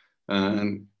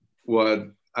 And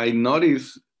what I've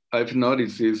noticed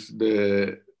is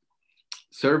the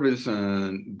service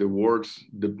and the works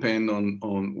depend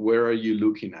on where are you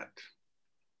looking at.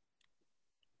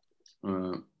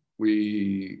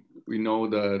 We know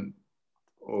that,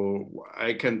 or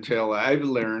I can tell, I've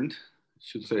learned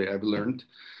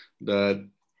that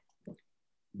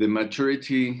the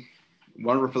maturity,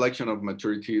 one reflection of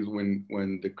maturity is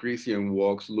when the Christian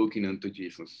walks looking unto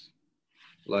Jesus.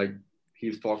 Like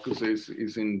his focus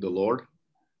is in the Lord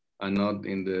and not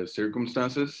in the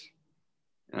circumstances.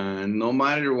 And no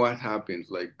matter what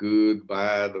happens, like good,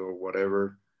 bad, or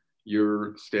whatever,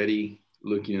 you're steady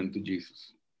looking into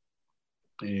Jesus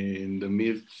in the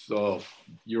midst of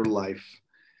your life.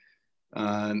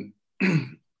 And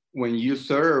when you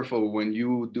serve or when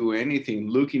you do anything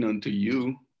looking unto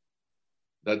you,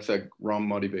 that's a wrong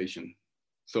motivation.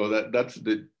 So that's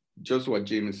just what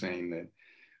Jim is saying, that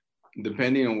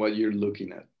depending on what you're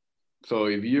looking at. So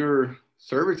if you're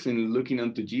servicing looking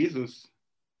unto Jesus,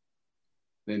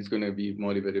 then it's going to be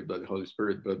motivated by the Holy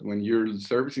Spirit. But when you're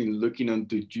servicing looking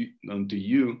unto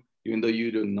you, even though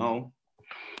you don't know,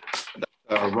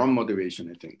 that's a wrong motivation,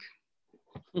 I think.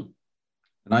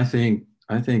 And I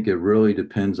think it really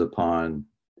depends upon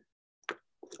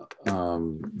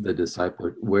the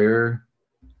disciple, where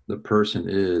the person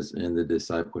is in the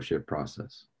discipleship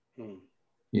process.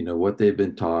 You know, what they've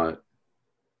been taught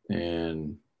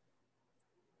and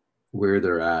where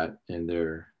they're at in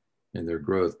their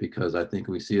growth, because I think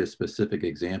we see a specific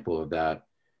example of that,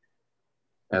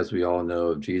 as we all know,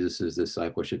 of Jesus's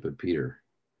discipleship of Peter.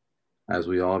 As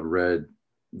we all have read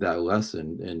that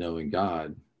lesson in knowing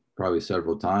God, probably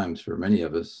several times for many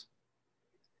of us,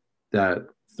 that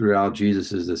throughout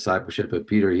Jesus's discipleship of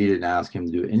Peter, he didn't ask him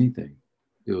to do anything.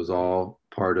 It was all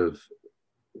part of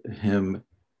him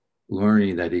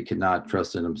learning that he could not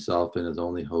trust in himself, and his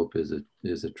only hope is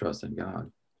a trust in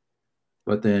God.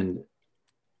 But then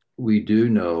we do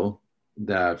know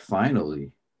that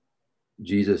finally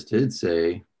Jesus did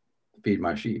say, feed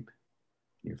my sheep,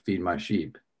 feed my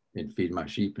sheep, and feed my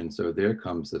sheep. And so there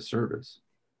comes the service.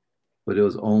 But it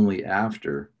was only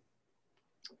after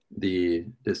the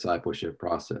discipleship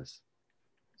process.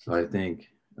 So I think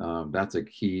that's a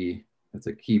key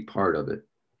part of it,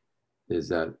 is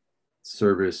that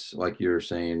service, like you're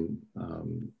saying,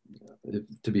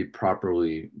 to be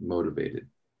properly motivated.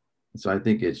 So I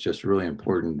think it's just really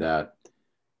important that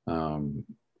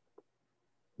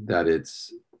that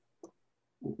it's,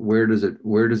 where does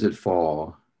it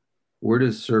fall? Where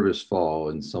does service fall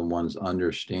in someone's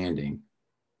understanding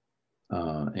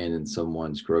and in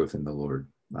someone's growth in the Lord?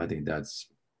 I think that's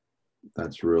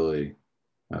really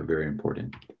very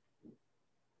important.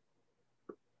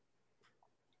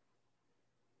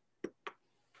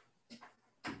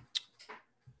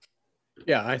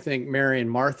 Yeah, I think Mary and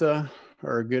Martha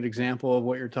are a good example of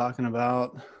what you're talking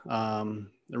about.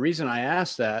 The reason I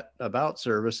asked that about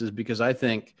service is because I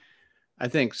think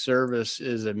service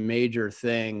is a major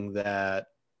thing that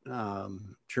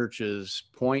churches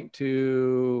point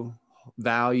to,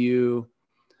 value,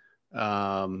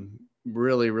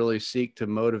 really seek to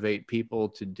motivate people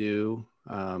to do.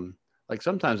 Like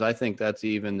sometimes I think that's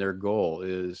even their goal,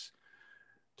 is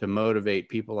to motivate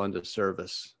people unto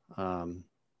service. And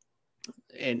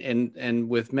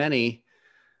with many,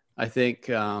 I think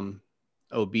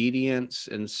obedience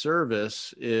and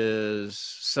service is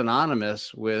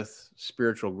synonymous with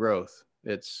spiritual growth.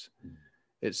 It's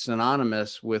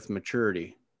synonymous with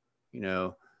maturity. You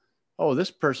know, oh,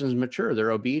 this person's mature,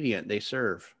 they're obedient, they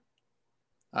serve.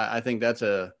 I think that's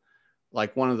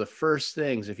like one of the first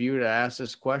things, if you were to ask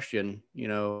this question, you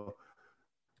know,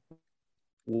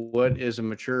 what is a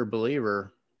mature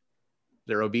believer?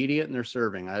 They're obedient and they're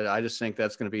serving. I just think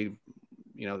that's going to be,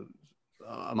 you know,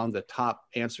 among the top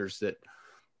answers that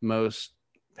most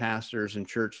pastors and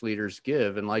church leaders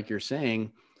give. And like you're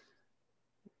saying,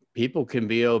 people can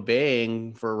be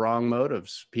obeying for wrong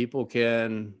motives. People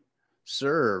can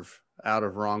serve out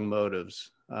of wrong motives.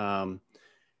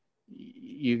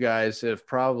 You guys have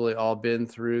probably all been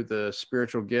through the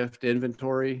spiritual gift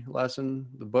inventory lesson,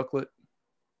 the booklet.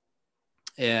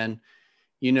 And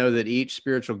you know that each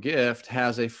spiritual gift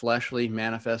has a fleshly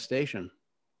manifestation.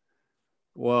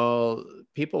 Well,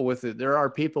 there are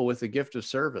people with the gift of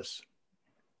service,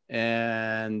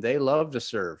 and they love to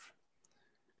serve.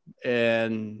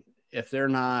 And if they're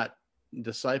not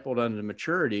discipled unto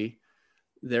maturity,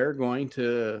 they're going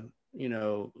to, you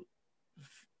know,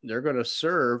 they're going to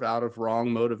serve out of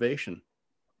wrong motivation.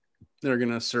 They're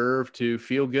going to serve to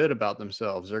feel good about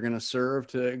themselves. They're going to serve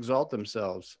to exalt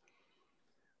themselves.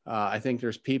 I think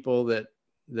there's people that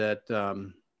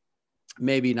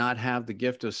maybe not have the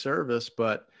gift of service,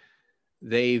 but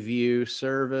they view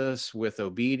service with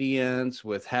obedience,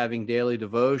 with having daily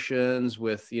devotions,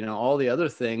 with, you know, all the other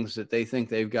things that they think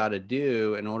they've got to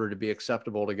do in order to be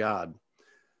acceptable to God.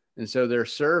 And so their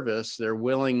service, their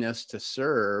willingness to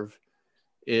serve,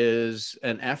 is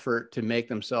an effort to make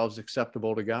themselves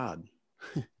acceptable to God.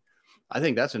 I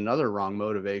think that's another wrong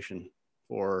motivation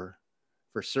for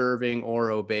serving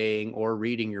or obeying or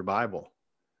reading your Bible,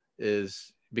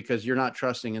 is because you're not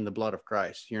trusting in the blood of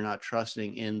Christ. You're not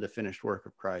trusting in the finished work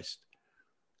of Christ.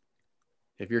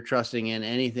 If you're trusting in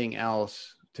anything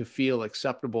else to feel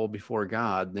acceptable before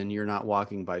God, then you're not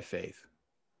walking by faith.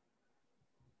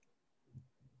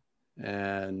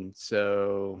 And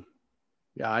so,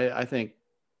 yeah, I think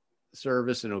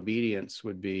service and obedience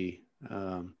would be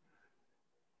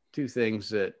two things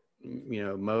that,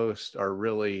 most are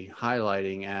really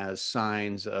highlighting as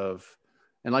signs of,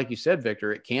 and like you said,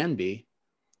 Victor, it can be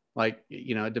like,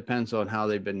 it depends on how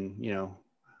they've been,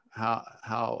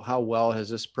 how well has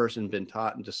this person been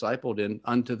taught and discipled in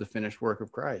unto the finished work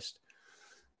of Christ.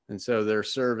 And so their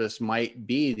service might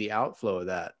be the outflow of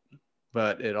that,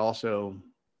 but it also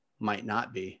might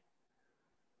not be.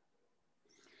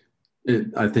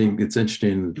 I think it's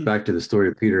interesting, back to the story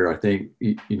of Peter. I think,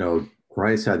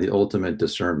 Christ had the ultimate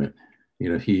discernment.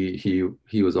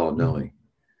 He was all knowing.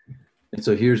 And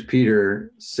so here's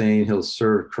Peter saying he'll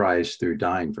serve Christ through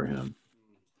dying for him.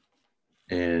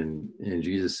 And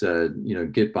Jesus said,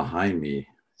 get behind me,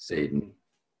 Satan.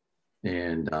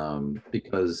 And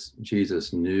because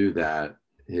Jesus knew that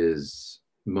his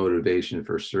motivation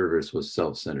for service was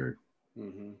self-centered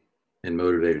and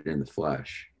motivated in the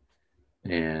flesh.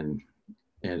 And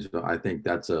so I think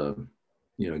that's a,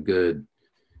 good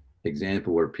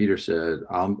example where Peter said,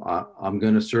 I'm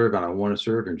going to serve and I want to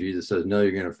serve. And Jesus says, no,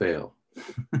 you're going to fail.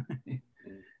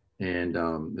 And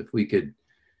if we could,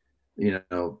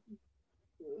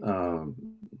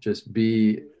 just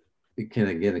be,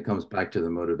 it comes back to the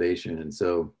motivation. And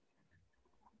so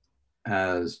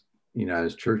as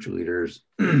church leaders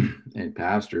and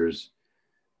pastors,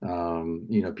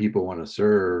 people want to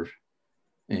serve,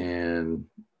 and,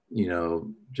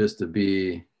 just to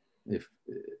be, if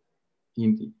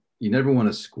you never want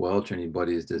to squelch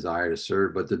anybody's desire to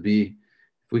serve, but if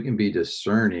we can be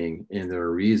discerning in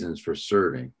their reasons for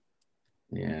serving.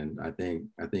 And I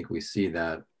think we see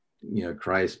that,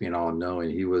 Christ being all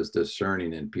knowing, he was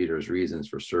discerning in Peter's reasons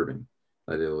for serving,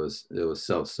 that it was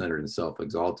self-centered and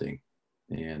self-exalting.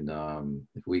 And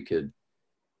if we could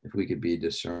be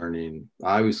discerning,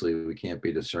 obviously we can't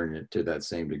be discerning to that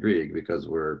same degree because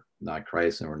we're not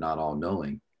Christ and we're not all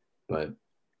knowing. But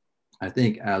I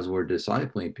think as we're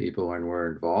discipling people and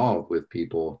we're involved with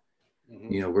people,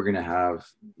 we're going to have,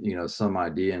 some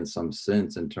idea and some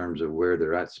sense in terms of where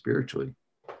they're at spiritually.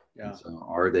 Yeah. So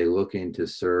are they looking to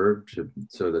serve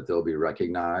so that they'll be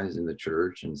recognized in the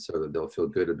church and so that they'll feel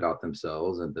good about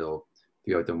themselves and they'll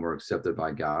feel like they're more accepted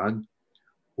by God?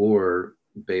 Or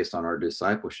based on our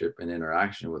discipleship and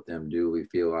interaction with them, do we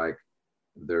feel like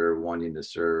they're wanting to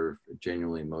serve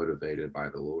genuinely motivated by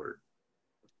the Lord?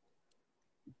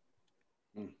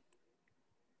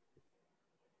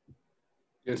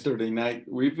 Yesterday night,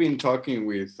 we've been talking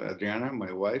with Adriana,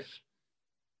 my wife,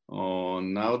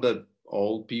 on now that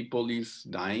all people is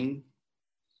dying.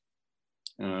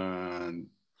 And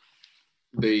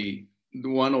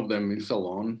one of them is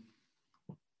alone.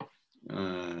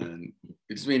 And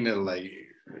it's been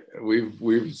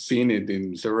we've seen it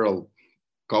in several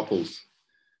couples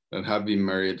that have been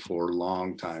married for a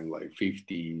long time, like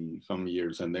 50 some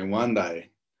years, and then one die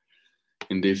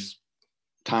in these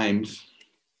times.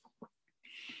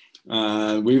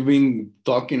 We've been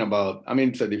talking about,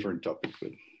 it's a different topic,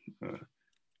 but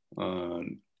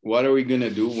what are we gonna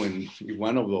do when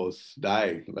one of those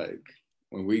die? Like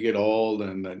when we get old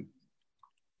and then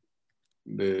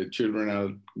the children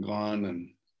are gone. And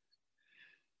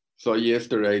so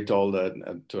yesterday I told that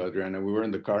to Adriana, we were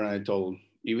in the car, and I told,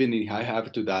 even if I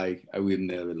have to die, I will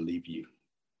never leave you.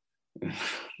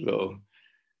 So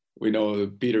we know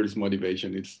Peter's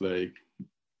motivation. It's like,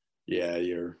 yeah,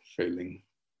 you're failing.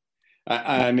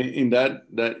 And in that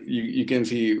you can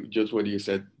see just what you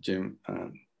said, Jim.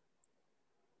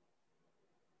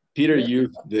 Peter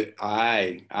used the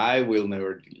I will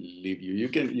never leave you.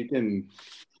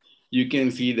 You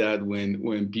can see that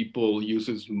when people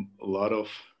uses a lot of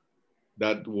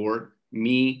that word,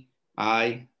 me,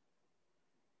 I,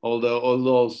 all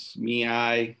those me,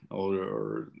 I,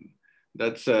 or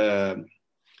that's the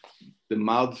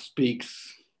mouth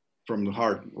speaks from the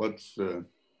heart. What's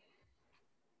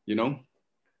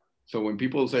so when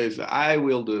people say, I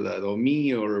will do that, or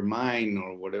me, or mine,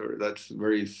 or whatever, that's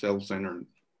very self-centered,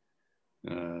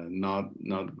 not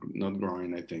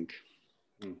growing, I think.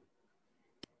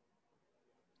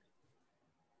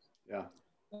 Yeah.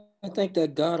 I think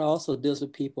that God also deals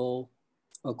with people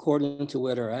according to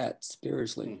where they're at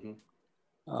spiritually.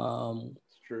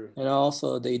 It's true. And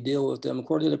also they deal with them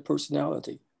according to their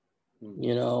personality.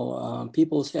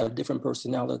 People have different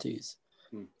personalities.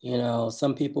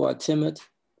 Some people are timid,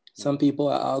 some people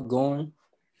are outgoing,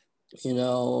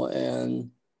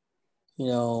 and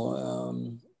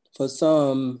for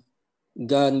some,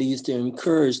 God needs to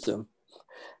encourage them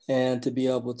and to be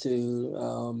able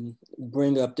to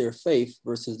bring up their faith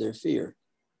versus their fear.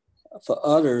 For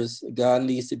others, God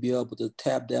needs to be able to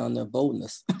tap down their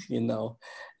boldness,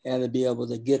 and to be able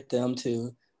to get them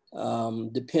to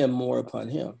depend more upon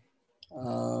him.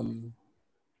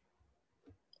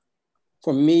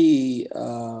 For me,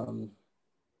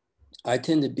 I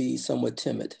tend to be somewhat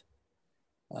timid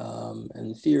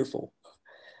and fearful.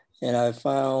 And I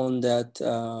found that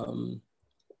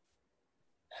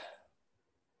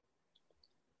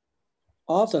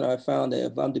often I found that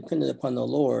if I'm dependent upon the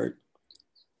Lord,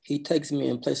 he takes me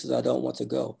in places I don't want to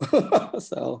go.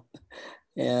 So,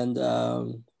 and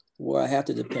where I have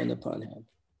to depend upon him.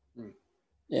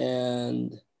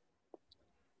 And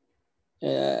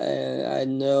I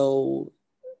know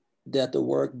that the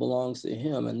work belongs to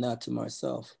him and not to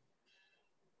myself.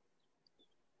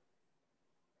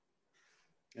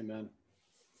 Amen.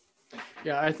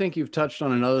 Yeah, I think you've touched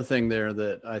on another thing there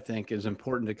that I think is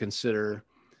important to consider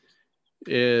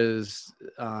is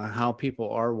how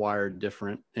people are wired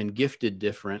different and gifted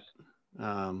different.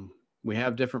 We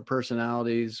have different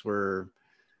personalities. We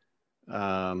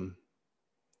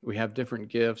have different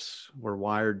gifts. We're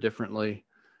wired differently.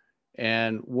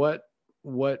 And what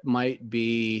might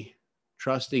be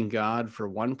trusting God for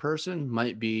one person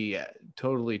might be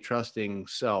totally trusting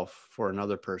self for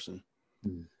another person.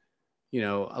 Mm. You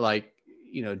know, like,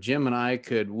 you know, Jim and I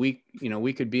we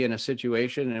could be in a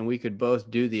situation and we could both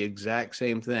do the exact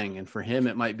same thing. And for him,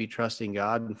 it might be trusting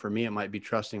God. And for me, it might be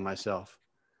trusting myself.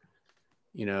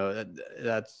 You know,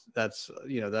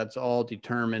 that's all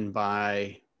determined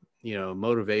by, you know,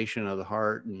 motivation of the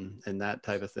heart and that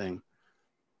type of thing.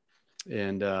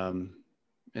 And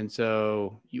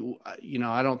so, you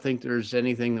know, I don't think there's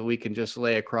anything that we can just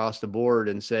lay across the board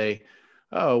and say,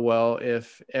 oh, well,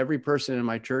 if every person in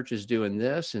my church is doing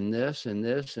this and this and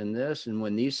this and this, and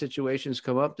when these situations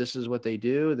come up, this is what they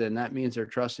do, then that means they're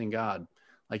trusting God.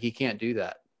 Like, you can't do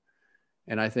that.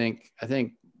 And I think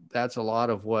that's a lot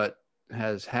of what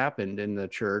has happened in the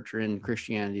church or in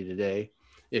Christianity today.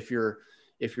 If you're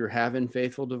having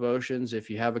faithful devotions, if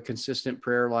you have a consistent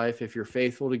prayer life, if you're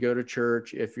faithful to go to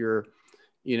church, if you're,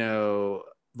 you know,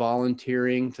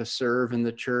 volunteering to serve in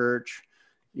the church,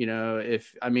 you know,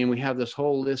 we have this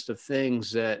whole list of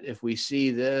things that if we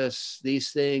see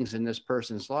these things in this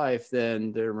person's life,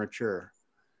 then they're mature.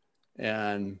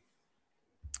 And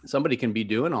somebody can be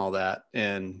doing all that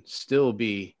and still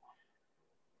be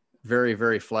very,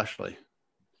 very fleshly.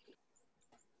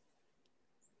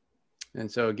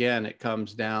 And so again, it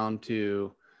comes down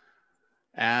to,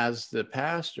 as the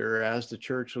pastor, as the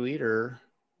church leader,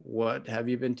 what have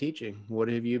you been teaching? What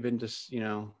have you been,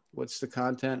 what's the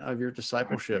content of your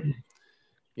discipleship?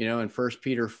 You know, in 1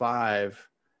 Peter 5,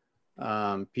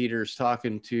 Peter's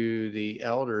talking to the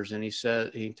elders and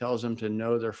he tells them to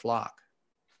know their flock.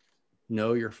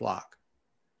 Know your flock.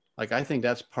 Like, I think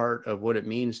that's part of what it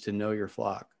means to know your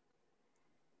flock.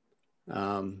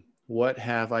 What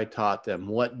have I taught them?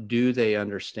 What do they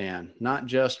understand? Not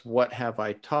just what have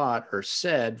I taught or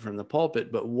said from the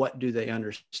pulpit, but what do they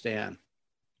understand?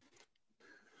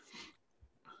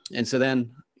 And so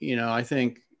then, you know, I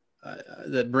think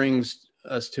that brings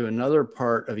us to another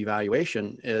part of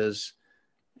evaluation is,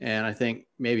 and I think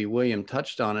maybe William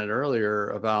touched on it earlier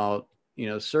about, you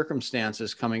know,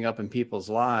 circumstances coming up in people's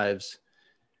lives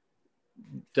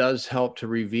does help to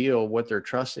reveal what they're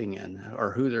trusting in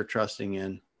or who they're trusting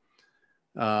in.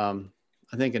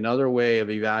 I think another way of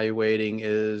evaluating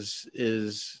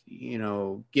is, you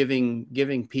know,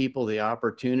 giving people the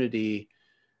opportunity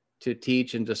to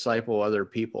teach and disciple other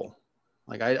people.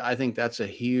 Like, I think that's a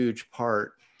huge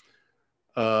part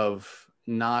of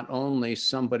not only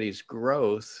somebody's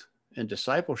growth and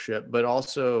discipleship, but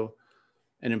also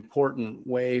an important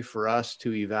way for us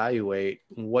to evaluate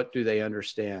what do they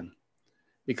understand,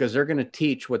 because they're going to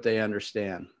teach what they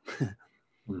understand.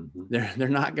 Mm-hmm. They're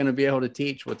not going to be able to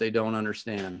teach what they don't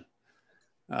understand.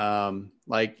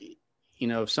 Like, you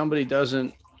know, if somebody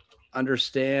doesn't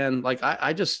understand, like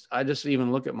I just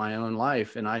even look at my own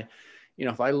life, and you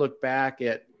know, if I look back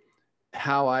at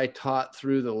how I taught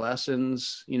through the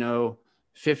lessons, you know,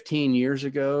 15 years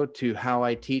ago to how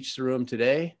I teach through them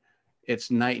today,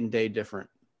 it's night and day different.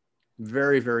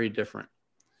 Very, very different.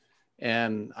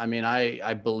 And I mean,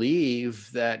 I believe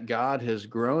that God has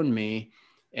grown me,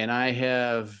 and I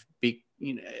have,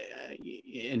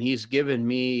 and he's given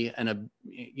me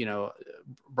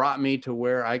brought me to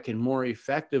where I can more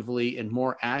effectively and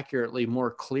more accurately,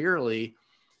 more clearly,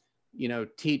 you know,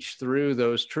 teach through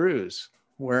those truths.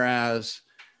 Whereas,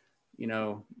 you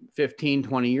know, 15,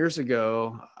 20 years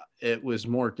ago, it was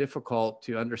more difficult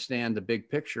to understand the big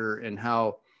picture and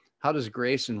how does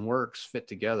grace and works fit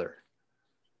together?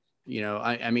 You know,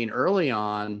 I mean, early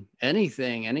on,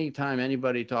 anytime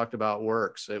anybody talked about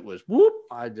works, it was whoop,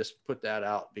 I just put that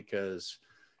out because,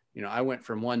 you know, I went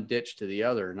from one ditch to the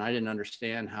other, and I didn't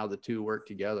understand how the two work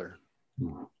together.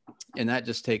 And that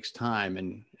just takes time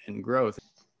and growth.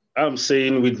 I'm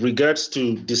saying with regards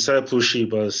to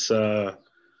discipleship, as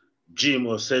Jim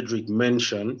or Cedric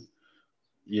mentioned,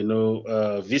 you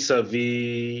know,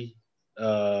 vis-a-vis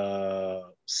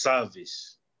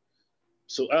service.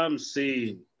 So I'm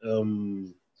saying,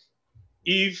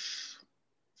 if,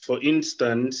 for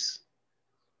instance,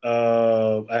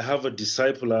 I have a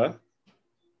discipler,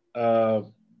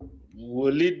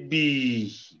 will it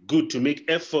be good to make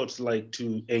efforts like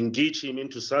to engage him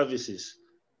into services?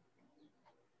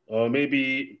 Or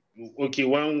maybe, okay,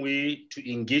 one way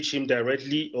to engage him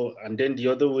directly, and then the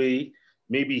other way,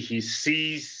 maybe he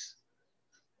sees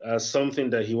something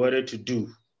that he wanted to do,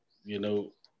 you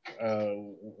know,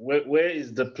 where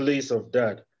is the place of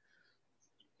that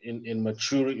in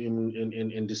maturity,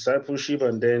 in discipleship,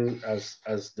 and then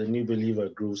as the new believer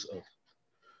grows up?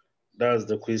 That's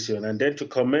the question. And then to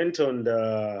comment on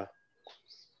that,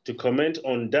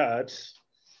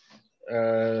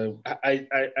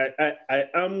 I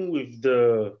am with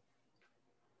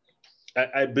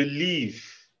I believe,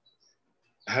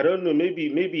 I don't know,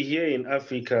 maybe here in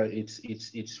Africa,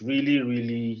 it's really,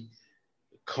 really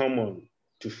common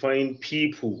to find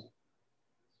people,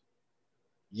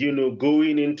 you know,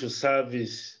 going into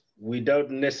service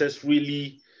without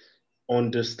necessarily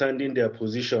understanding their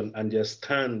position and their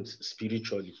stance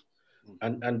spiritually.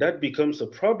 And that becomes a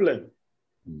problem.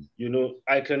 You know,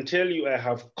 I can tell you, I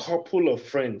have a couple of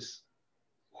friends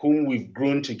whom we've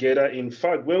grown together. In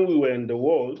fact, when we were in the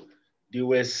world, they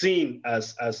were seen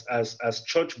as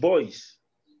church boys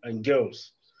and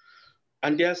girls.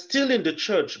 And they are still in the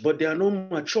church, but they are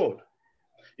not matured.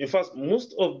 In fact,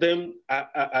 most of them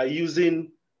are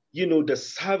using, you know, the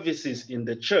services in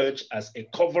the church as a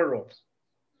cover-up.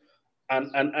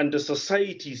 And the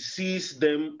society sees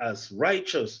them as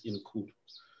righteous in cool.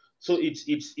 So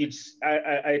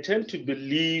I tend to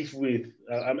believe with,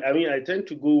 I tend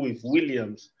to go with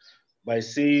Williams by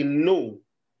saying, no,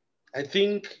 I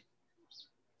think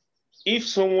if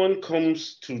someone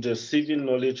comes to the saving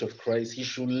knowledge of Christ, he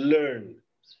should learn,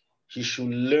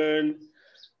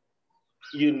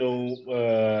 you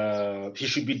know, he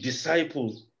should be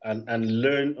discipled and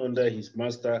learn under his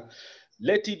master.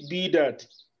 Let it be that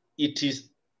it is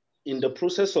in the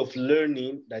process of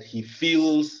learning that he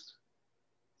feels,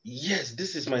 yes,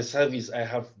 this is my service, I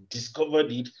have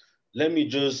discovered it, let me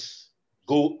just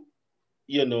go,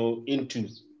 you know, into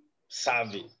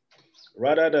serving,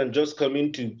 rather than just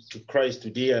coming to Christ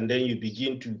today and then you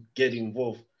begin to get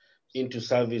involved into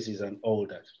services and all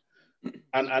that.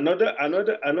 And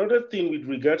another thing with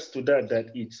regards to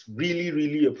that it's really,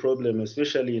 really a problem,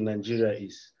 especially in Nigeria,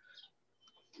 is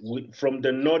from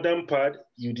the northern part,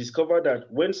 you discover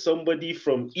that when somebody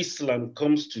from Islam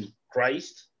comes to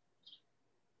Christ,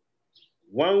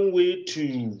 one way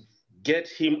to get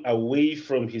him away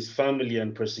from his family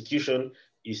and persecution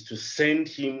is to send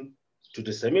him to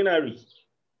the seminary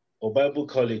or Bible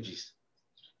colleges.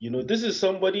 You know, this is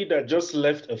somebody that just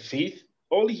left a faith.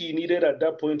 All he needed at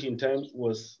that point in time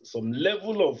was some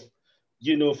level of,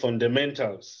 you know,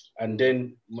 fundamentals and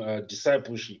then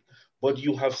discipleship. But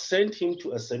you have sent him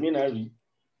to a seminary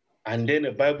and then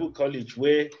a Bible college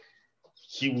where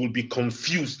he will be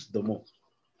confused the more.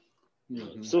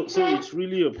 Mm-hmm. So it's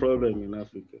really a problem in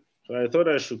Africa. So I thought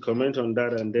I should comment on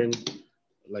that, and then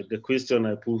like the question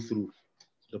I pulled through,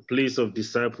 the place of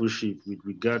discipleship with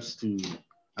regards to,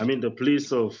 the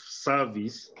place of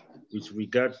service with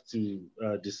regards to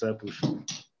discipleship.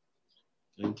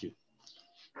 Thank you.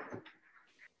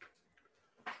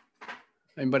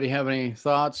 Anybody have any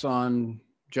thoughts on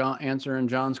answering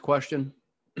John's question?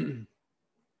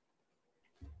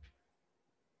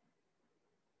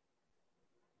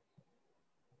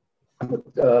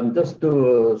 Just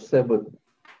to say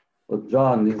with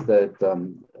John is that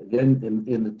again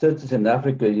in the churches in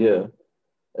Africa here,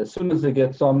 as soon as they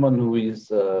get someone who is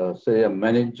say a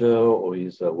manager or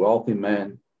is a wealthy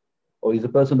man or is a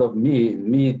person of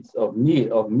means,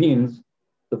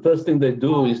 the first thing they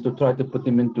do is to try to put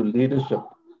him into leadership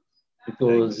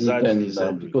because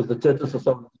because the churches are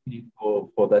so cheap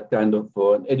for that kind of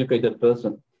an educated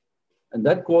person. And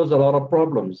that caused a lot of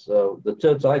problems. The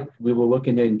church we were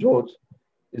working here in George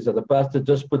is that the pastor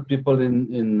just put people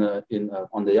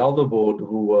on the elder board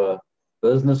who were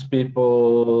business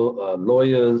people,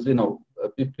 lawyers,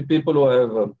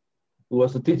 people who are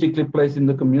strategically placed in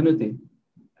the community.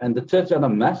 And the church had a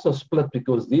massive split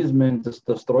because these men just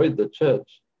destroyed the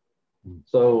church.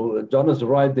 So John is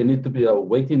right. There need to be a long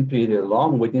waiting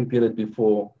period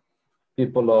before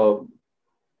people are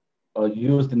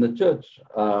used in the church.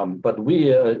 But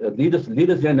we leaders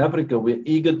here in Africa, we're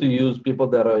eager to use people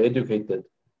that are educated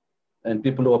and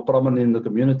people who are prominent in the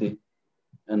community,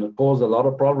 and it causes a lot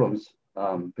of problems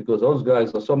because those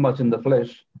guys are so much in the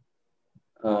flesh.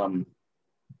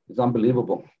 It's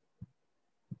unbelievable.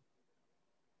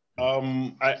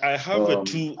 I have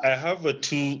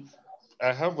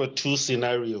a two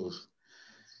scenarios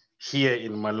here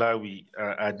in Malawi.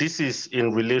 This is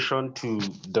in relation to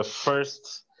the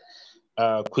first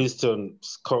question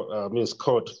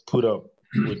Scott put up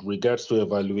with regards to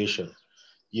evaluation.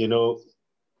 You know,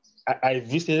 I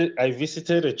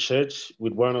visited a church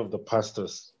with one of the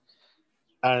pastors,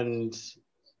 and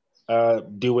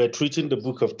they were treating the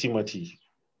book of Timothy,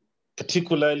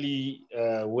 particularly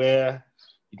where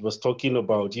it was talking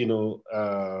about,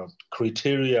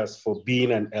 criteria for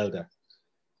being an elder.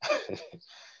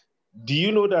 Do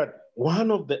you know that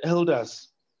one of the elders,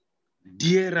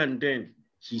 there and then,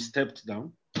 he stepped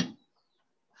down?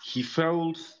 He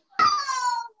felt,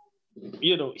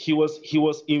 he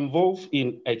was involved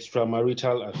in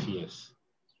extramarital affairs.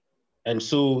 And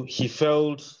so he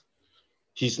felt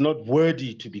he's not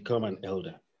worthy to become an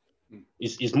elder.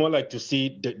 It's more like to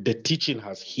say the teaching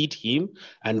has hit him,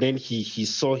 and then he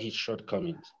saw his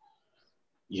shortcomings.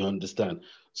 You understand?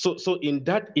 So in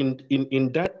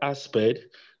that aspect,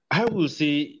 I will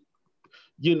say,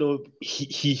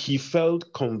 he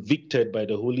felt convicted by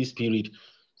the Holy Spirit,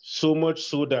 so much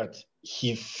so that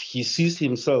he sees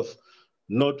himself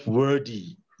not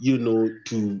worthy,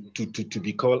 to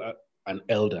be called an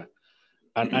elder.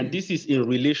 And this is in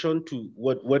relation to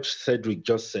what Cedric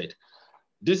just said.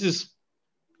 This is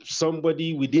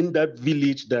somebody within that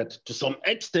village that to some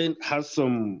extent has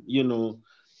some,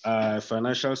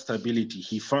 financial stability.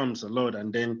 He farms a lot,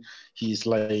 and then he's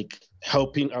like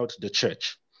helping out the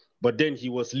church. But then he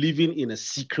was living in a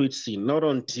secret sin, not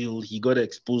until he got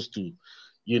exposed to,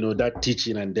 that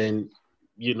teaching, and then,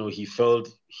 he felt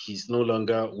he's no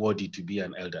longer worthy to be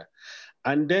an elder.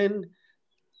 And then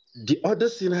the other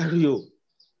scenario,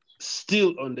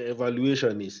 still on the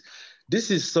evaluation, is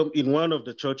this is in one of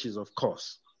the churches, of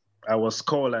course. I was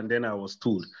called and then I was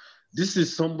told, this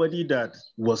is somebody that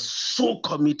was so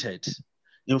committed.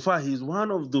 In fact, he's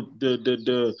one of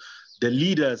the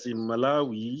leaders in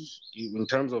Malawi in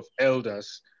terms of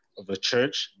elders of the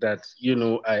church that,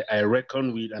 I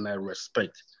reckon with and I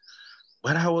respect.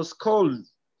 But I was called,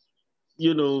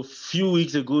 few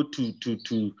weeks ago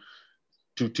to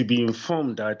be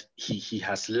informed that he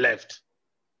has left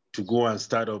to go and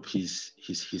start up his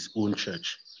own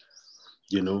church,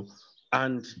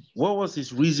 And what was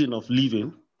his reason of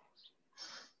leaving?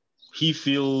 He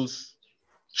feels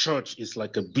church is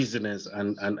like a business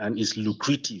and is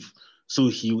lucrative. So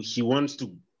he wants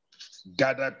to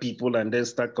gather people and then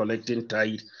start collecting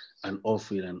tithe and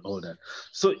offering and all that.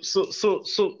 So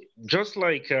just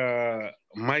like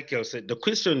Michael said, the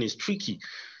question is tricky.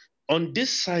 On this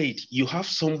side, you have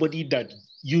somebody that,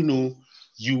 you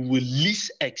will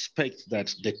least expect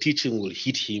that the teaching will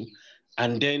hit him.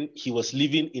 And then he was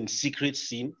living in secret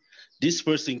sin. This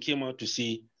person came out to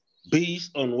say,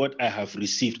 based on what I have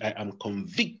received, I am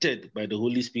convicted by the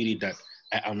Holy Spirit that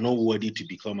I am not worthy to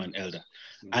become an elder.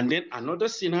 Mm-hmm. And then another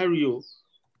scenario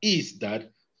is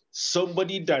that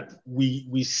somebody that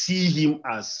we see him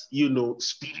as,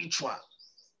 spiritual,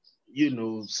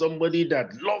 somebody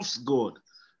that loves God.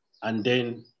 And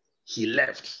then he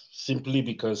left simply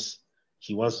because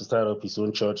he wants to start up his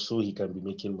own church so he can be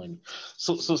making money.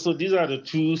 So these are the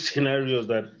two scenarios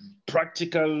that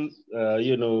practical,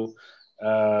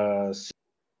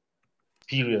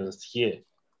 experienced here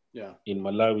in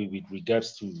Malawi with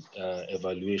regards to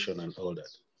evaluation and all that.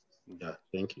 Yeah,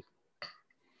 thank you.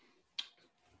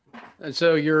 And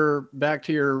so you're back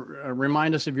to your,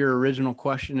 remind us of your original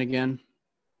question again.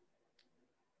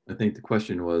 I think the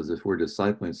question was, if we're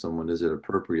discipling someone, is it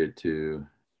appropriate to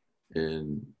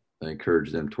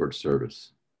encourage them towards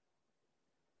service?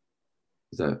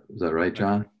 Is that right,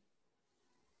 John?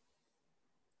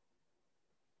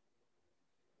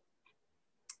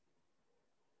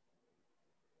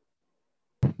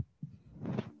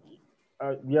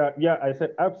 Yeah. I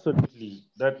said absolutely.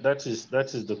 That is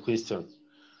the question.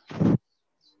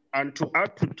 And to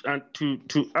add to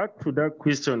that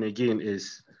question again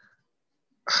is,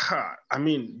 I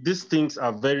mean, these things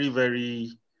are very,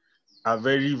 very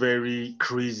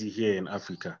crazy here in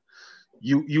Africa.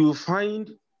 You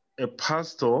find a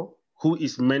pastor who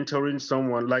is mentoring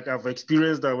someone, like I've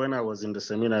experienced that when I was in the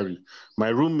seminary. My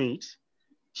roommate,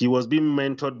 he was being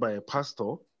mentored by a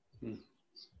pastor.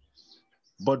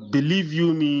 But believe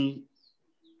you me,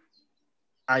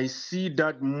 I see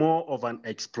that more of an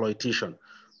exploitation.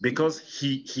 because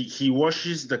he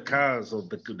washes the cars of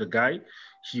the guy,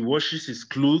 he washes his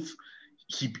clothes,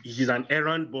 he's an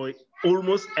errand boy.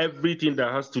 Almost everything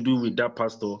that has to do with that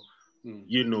pastor,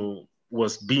 you know,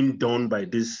 was being done by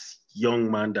this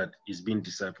young man that is being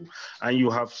discipled. And you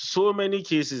have so many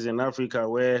cases in Africa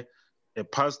where a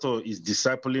pastor is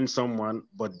discipling someone,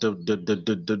 but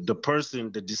the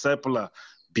person, the discipler,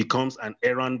 becomes an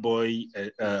errand boy,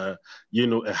 you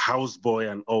know, a house boy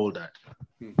and all that.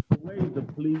 Where is the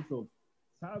place of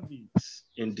service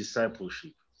in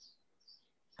discipleship?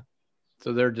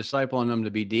 So they're discipling them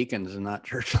to be deacons and not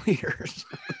church leaders.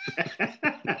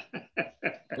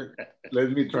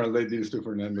 Let me translate this to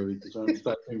Fernando because I'm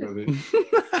starting with it.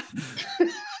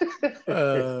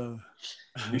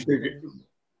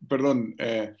 Perdón,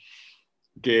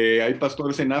 que hay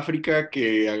pastores en África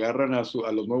que agarran a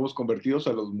los nuevos convertidos,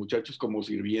 a los muchachos como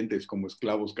sirvientes, como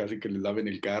esclavos, casi que les laven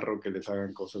el carro, que les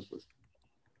hagan cosas, pues.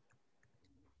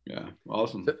 Yeah,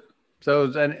 awesome. So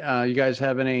you guys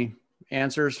have any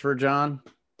answers for John?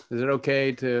 Is it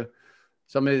okay to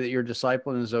somebody that you're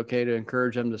discipling, is it okay to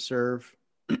encourage them to serve?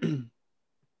 To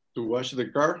wash the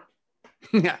car?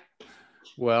 Yeah.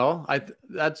 Well,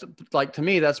 that's like, to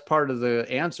me, that's part of the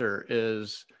answer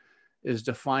is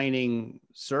defining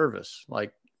service.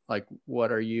 Like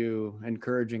what are you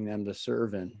encouraging them to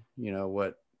serve in? You know,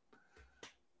 what?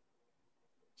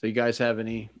 So you guys have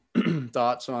any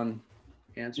thoughts on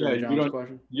answering John's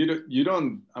question? You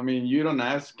don't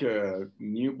ask a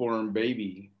newborn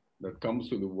baby that comes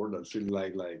to the world that feels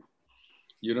like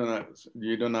you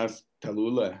don't ask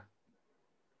Tallulah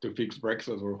to fix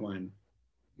breakfast or wine.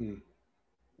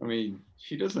 I mean,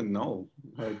 she doesn't know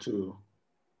how to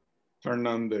turn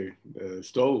on the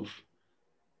stove.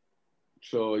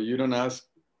 So you don't ask,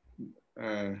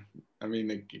 a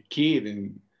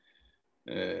kid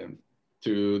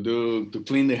to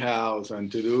clean the house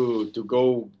and to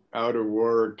go out of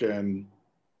work and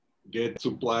get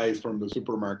supplies from the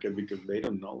supermarket because they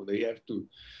don't know. They have to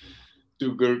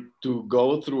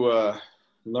go through a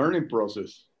learning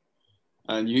process.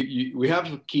 And we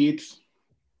have kids.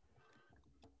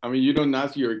 I mean, you don't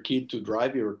ask your kid to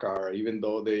drive your car, even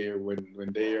though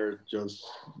when they are just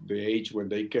the age when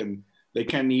they can't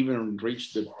even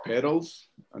reach the pedals,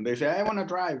 and they say, "I want to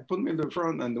drive. Put me in the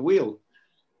front and the wheel."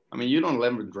 I mean, you don't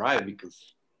let them drive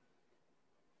because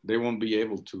they won't be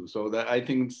able to. So that, I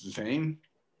think it's the same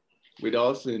with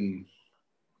us. And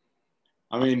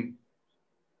I mean,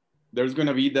 there's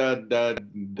gonna be that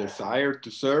desire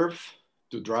to serve,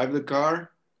 to drive the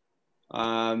car.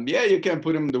 Yeah, you can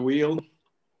put them in the wheel.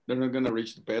 They're not gonna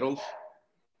reach the pedals,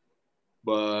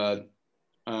 but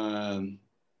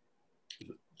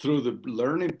through the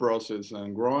learning process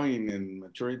and growing and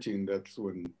maturity, that's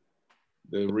when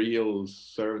the real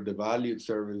the valued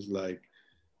service, like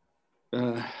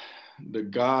the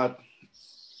God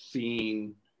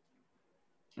seeing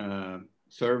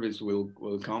service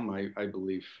will come, I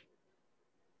believe.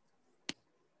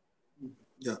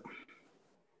 Yeah.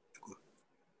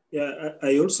 Yeah,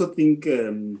 I also think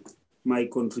my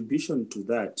contribution to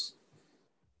that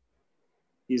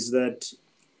is that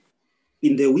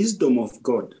in the wisdom of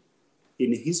God,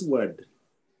 in his word,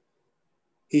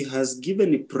 he has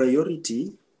given a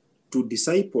priority to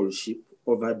discipleship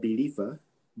of a believer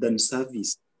than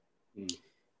service.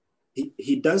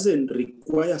 He doesn't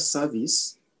require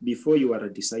service before you are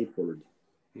discipled.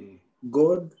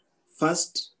 God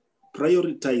first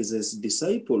prioritizes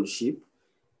discipleship.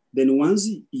 Then once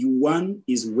one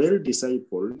is well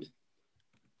discipled,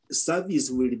 service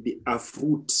will be a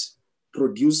fruit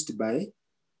produced by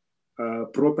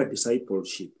proper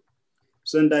discipleship.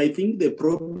 So, and I think the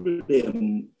problem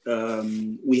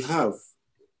we have,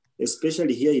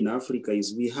 especially here in Africa,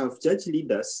 is we have church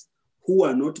leaders who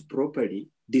are not properly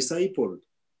discipled.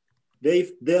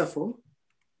 Therefore,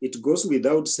 it goes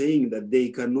without saying that they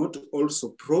cannot also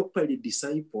properly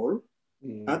disciple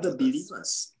other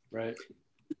believers. Right.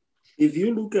 If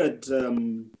you look at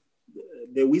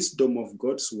the wisdom of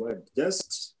God's word,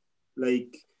 just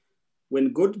like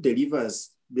when God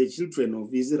delivers the children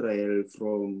of Israel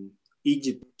from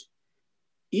Egypt,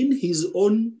 in his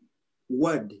own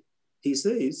word, he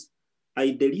says,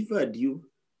 I delivered you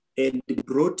and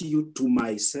brought you to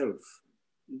myself.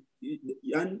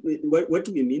 And what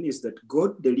we mean is that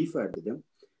God delivered them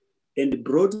and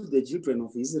brought the children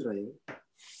of Israel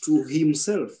to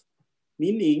himself,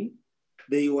 meaning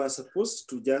they were supposed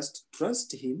to just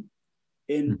trust him,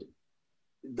 and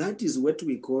that is what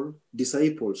we call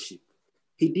discipleship.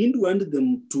 He didn't want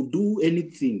them to do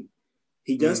anything.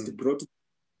 He just brought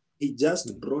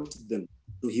them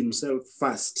to himself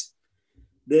first.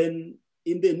 Then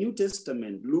in the New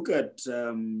Testament, look at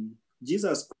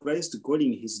Jesus Christ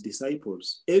calling his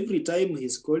disciples, every time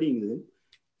he's calling them,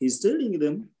 he's telling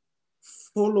them,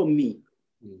 follow me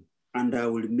and I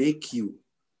will make you.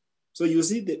 So you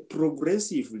see that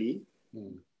progressively,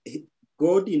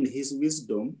 God in his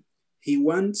wisdom, he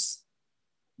wants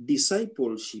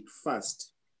discipleship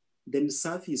first, then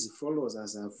service follows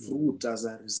as a fruit, as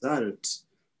a result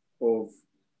of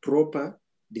proper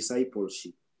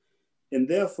discipleship. And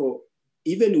therefore,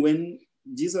 even when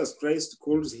Jesus Christ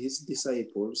calls his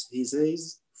disciples, he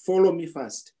says, follow me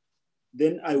first,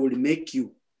 then I will make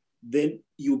you. Then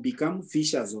you become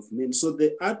fishers of men. So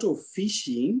the art of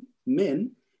fishing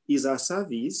men is a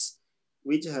service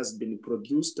which has been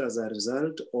produced as a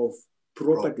result of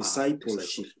proper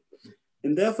discipleship.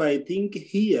 And therefore, I think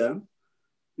here,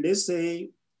 let's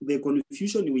say the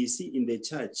confusion we see in the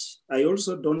church, I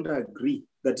also don't agree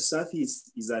that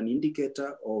service is an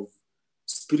indicator of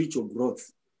spiritual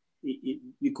growth,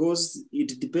 because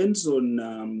it depends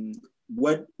on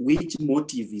which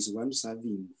motive is one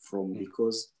serving from.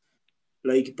 Because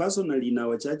like personally in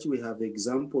our church, we have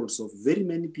examples of very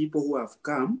many people who have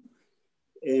come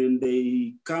and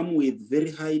they come with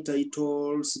very high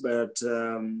titles, but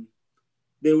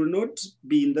they will not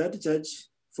be in that church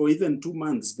for even 2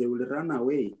 months. They will run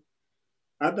away.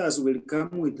 Others will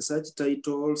come with such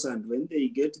titles, and when they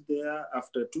get there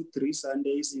after 2-3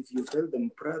 Sundays, if you tell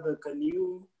them, brother, can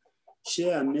you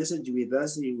share a message with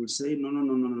us? He will say, no,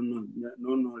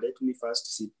 let me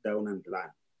first sit down and learn.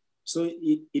 So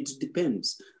it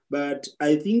depends. But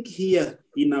I think here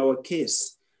in our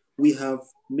case, we have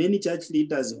many church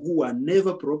leaders who are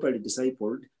never properly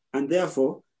discipled, and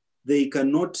therefore they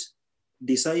cannot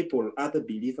disciple other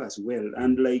believers well.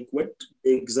 And like what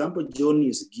example John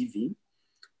is giving,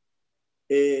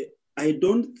 I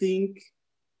don't think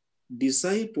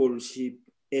discipleship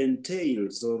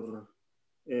entails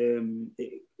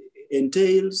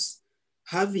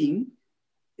having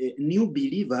new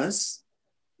believers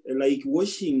like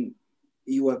washing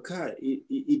your car.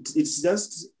 It's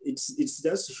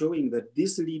just showing that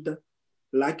this leader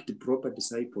lacked proper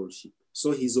discipleship.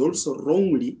 So he's also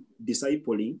wrongly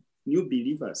discipling new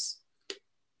believers.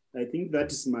 I think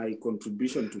that is my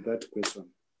contribution to that question.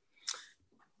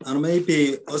 And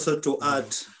maybe also to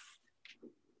add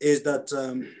is that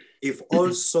if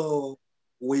also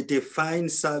we define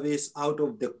service out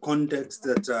of the context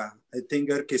that I think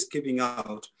Eric is giving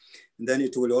out, then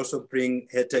it will also bring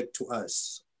headache to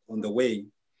us on the way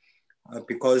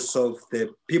because of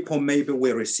the people maybe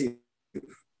we receive.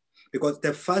 Because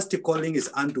the first calling is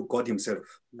unto God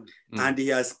himself. And he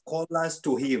has called us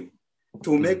to him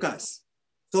to make us.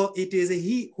 So it is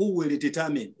he who will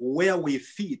determine where we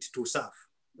fit to serve.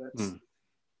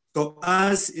 So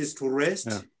us is to rest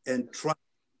and trust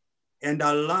and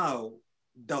allow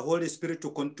the Holy Spirit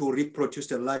to reproduce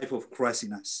the life of Christ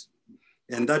in us.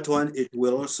 And that one, it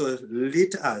will also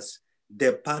lead us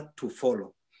the path to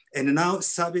follow. And now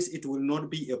service, it will not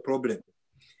be a problem.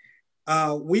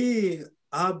 We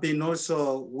have been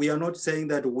also, we are not saying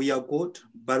that we are good,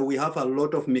 but we have a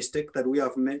lot of mistakes that we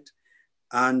have made.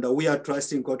 And we are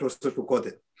trusting God also to go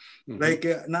there. Like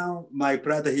now, my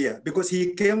brother here, because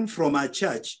he came from a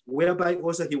church whereby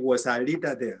also he was a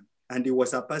leader there and he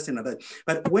was a person of that.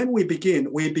 But when we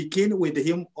begin with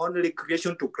him only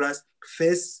creation to Christ,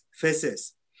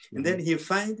 faces. And then he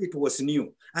find it was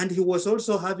new. And he was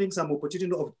also having some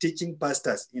opportunity of teaching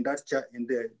pastors in that church, in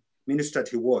the ministry that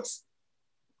he was.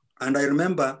 And I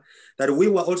remember that we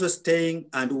were also staying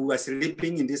and we were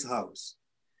sleeping in this house.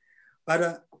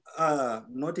 But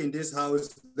not in this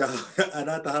house,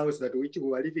 another house that which we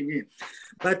were living in.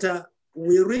 But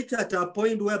we reached at a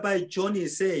point whereby John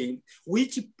is saying,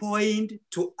 which point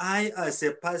to I as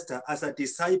a pastor, as a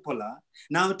discipler,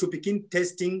 now to begin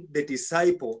testing the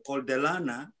disciple or the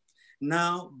learner,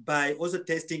 now by also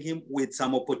testing him with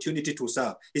some opportunity to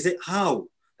serve. He said, how?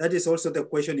 That is also the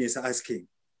question he's asking.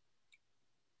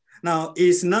 Now,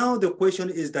 the question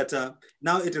is that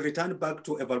now it returned back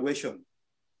to evaluation.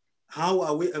 How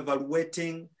are we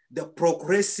evaluating the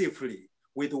progressively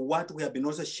with what we have been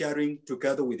also sharing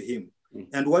together with him?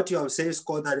 And what you have said is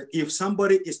called that if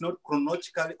somebody is not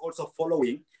chronologically also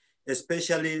following,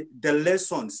 especially the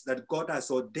lessons that God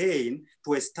has ordained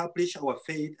to establish our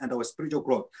faith and our spiritual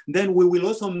growth, then we will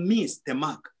also miss the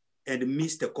mark and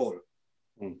miss the call.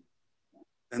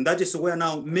 And that is where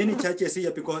now many churches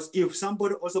here, because if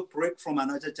somebody also break from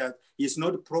another church, is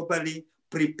not properly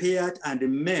prepared and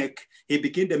he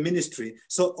begin the ministry.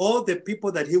 So all the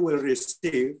people that he will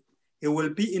receive, he will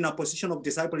be in a position of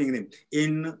discipling them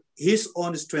in his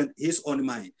own strength, his own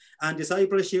mind. And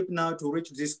discipleship now to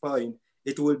reach this point,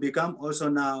 it will become also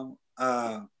now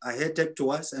a headache to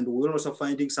us, and we're also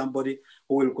finding somebody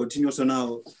who will continue also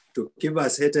now to give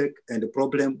us headache and the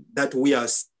problem that we are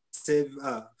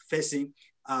facing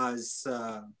as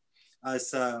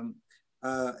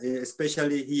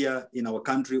especially here in our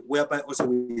country, whereby also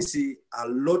we see a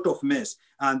lot of mess.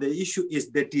 And the issue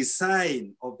is the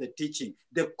design of the teaching,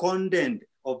 the content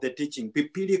of the teaching,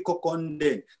 biblical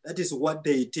content. That is what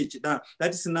they teach. That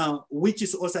is now, which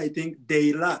is also, I think,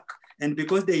 they lack. And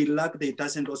because they lack, they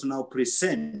doesn't also now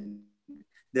present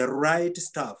the right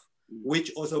stuff,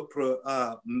 which also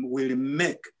will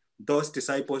make those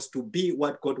disciples to be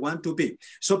what God wants to be.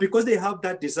 So because they have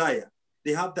that desire,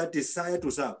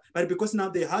 to serve, but because now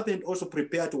they haven't also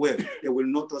prepared well, they will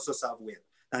not also serve well.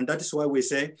 And that is why we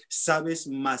say service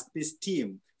must be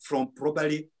stemmed from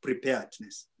properly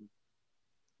preparedness.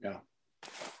 Yeah.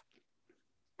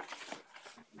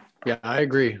 Yeah, I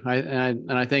agree.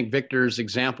 I think Victor's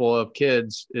example of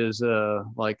kids is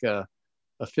like a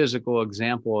physical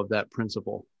example of that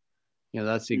principle. You know,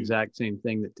 that's the exact same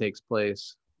thing that takes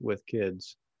place with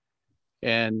kids.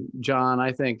 And John,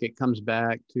 I think it comes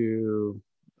back to,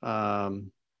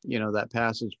 you know, that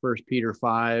passage, 1 Peter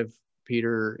 5,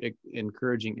 Peter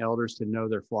encouraging elders to know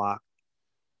their flock.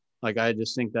 Like, I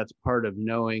just think that's part of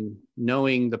knowing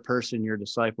the person you're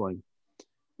discipling.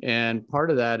 And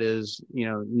part of that is, you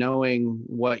know, knowing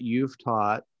what you've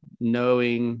taught,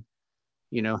 knowing,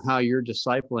 you know, how you're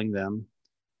discipling them,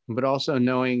 but also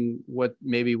knowing what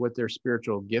their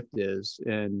spiritual gift is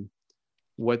and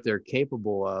what they're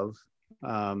capable of.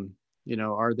 You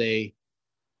know, are they,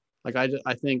 like,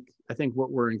 I think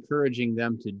what we're encouraging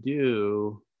them to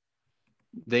do,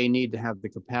 they need to have the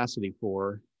capacity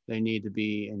for, they need to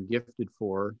be and gifted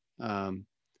for, you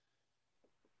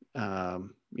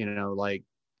know, like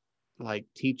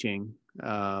teaching.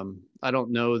 I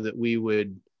don't know that we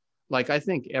would, like, I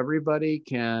think everybody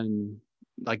can,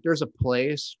 like, there's a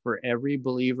place for every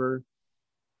believer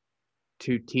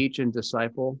to teach and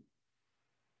disciple.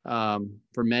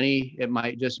 For many, it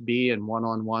might just be in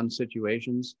one-on-one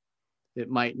situations. It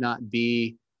might not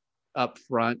be up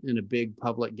front in a big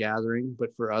public gathering,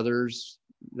 but for others,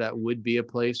 that would be a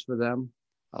place for them.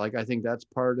 Like, I think that's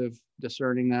part of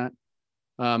discerning that.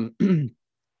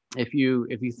 If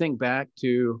you think back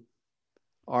to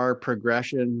our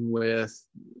progression with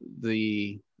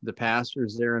the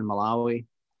pastors there in Malawi,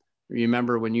 you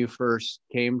remember when you first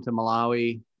came to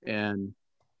Malawi and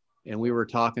we were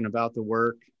talking about the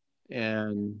work,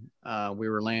 and we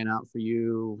were laying out for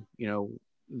you, you know,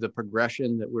 the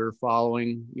progression that we're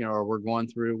following, you know, or we're going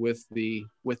through with the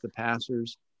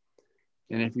pastors.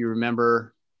 And if you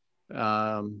remember,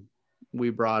 we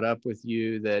brought up with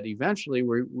you that eventually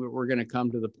we're going to come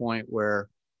to the point where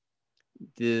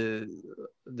the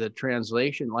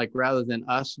translation, like, rather than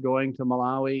us going to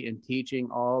Malawi and teaching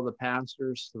all the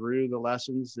pastors through the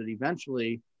lessons, that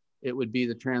eventually it would be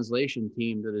the translation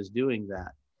team that is doing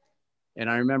that. And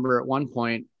I remember at one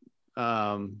point,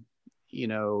 you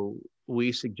know,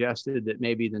 we suggested that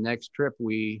maybe the next trip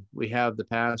we have the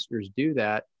pastors do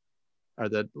that, or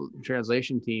the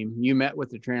translation team. You met with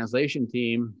the translation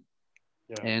team,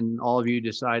 and all of you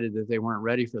decided that they weren't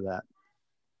ready for that.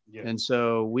 Yeah. And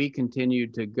so we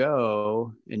continued to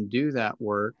go and do that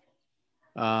work.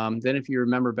 Then if you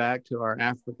remember back to our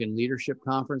African Leadership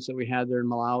Conference that we had there in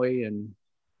Malawi, and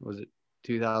was it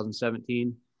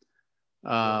 2017?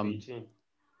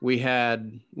 We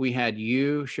had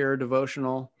you share a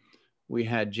devotional. We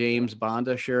had James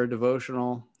Banda share a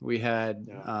devotional. We had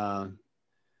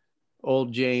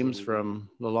old James from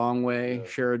The Long Way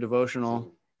share a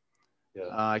devotional.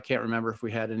 I can't remember if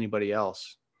we had anybody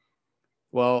else.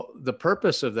 Well, the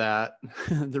purpose of that,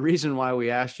 the reason why we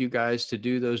asked you guys to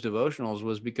do those devotionals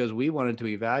was because we wanted to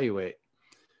evaluate.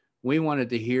 We wanted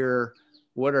to hear,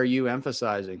 what are you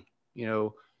emphasizing? You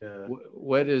know,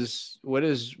 what is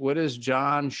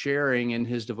John sharing in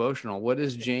his devotional? What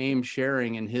is James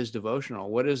sharing in his devotional?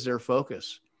 What is their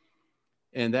focus?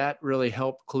 And that really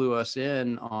helped clue us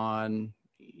in on,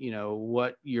 you know,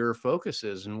 what your focus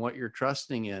is and what you're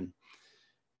trusting in.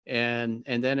 And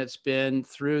then it's been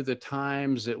through the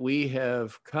times that we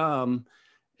have come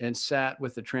and sat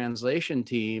with the translation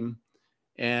team.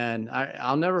 And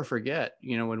I'll never forget,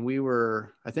 you know, when we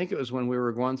were, I think it was when we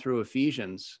were going through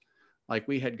Ephesians, like,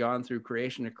 we had gone through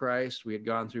creation of Christ, we had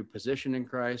gone through position in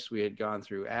Christ, we had gone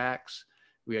through Acts,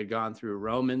 we had gone through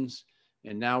Romans,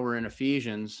 and now we're in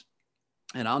Ephesians.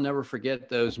 And I'll never forget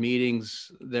those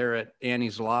meetings there at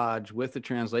Annie's Lodge with the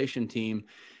translation team.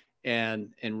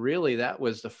 And really, that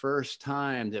was the first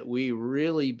time that we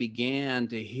really began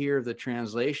to hear the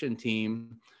translation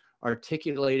team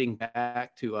articulating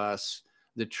back to us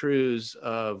the truths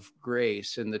of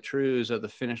grace and the truths of the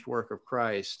finished work of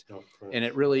Christ. And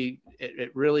it really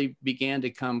began to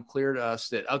come clear to us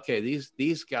that, okay,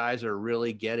 these guys are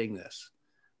really getting this.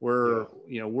 We're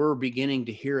beginning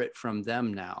to hear it from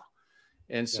them now.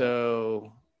 And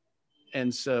so,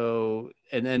 and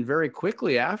then very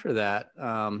quickly after that,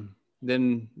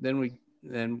 then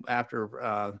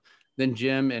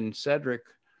Jim and Cedric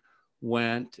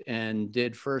went and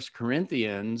did 1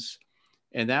 Corinthians.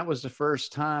 And that was the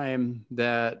first time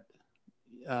that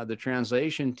the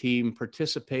translation team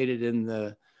participated in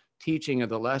the teaching of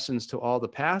the lessons to all the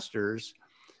pastors.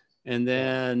 And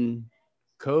then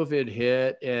COVID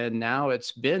hit, and now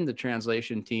it's been the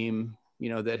translation team,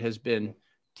 that has been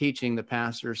teaching the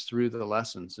pastors through the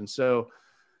lessons. And so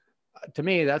to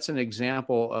me, that's an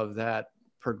example of that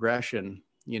progression,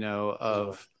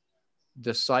 of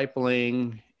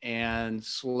discipling and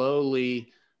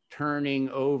slowly turning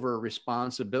over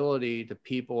responsibility to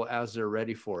people as they're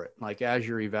ready for it, like as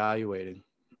you're evaluating.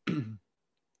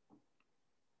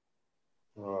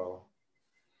 Wow,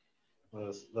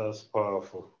 that's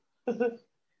powerful. Yeah.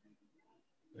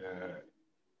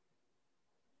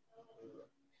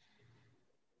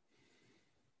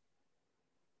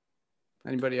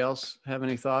 Anybody else have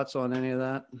any thoughts on any of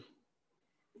that?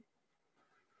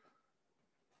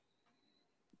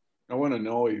 I want to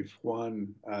know if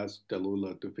Juan asked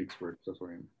Tallulah to fix breakfast for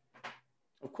him.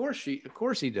 Of course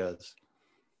he does.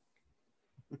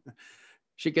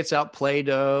 She gets out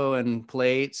Play-Doh and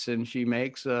plates, and she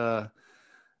makes tacos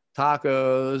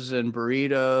and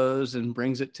burritos and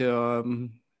brings it to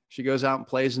him. She goes out and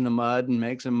plays in the mud and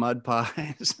makes him mud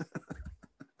pies.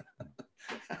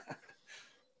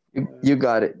 You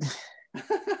got it.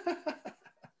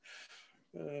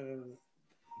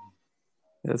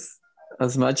 Yes,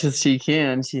 as much as she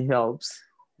can, she helps.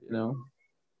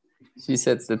 She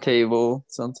sets the table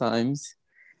sometimes.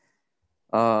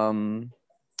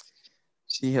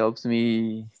 She helps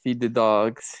me feed the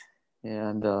dogs,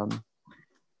 and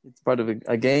it's part of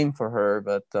a game for her.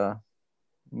 But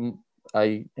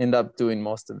I end up doing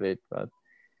most of it. But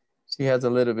she has a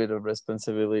little bit of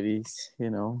responsibilities,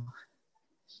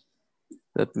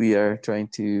 that we are trying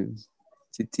to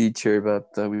teach her, but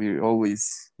we're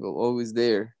always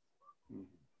there.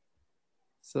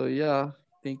 So yeah, I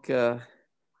think at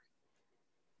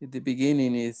the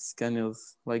beginning is kind of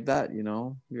like that,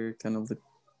 You're kind of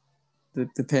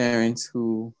the parents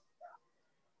who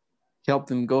help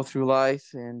them go through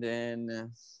life, and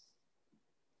then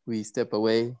we step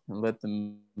away and let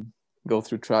them go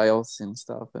through trials and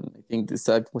stuff. And I think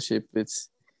discipleship, it's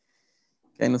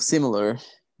kind of similar,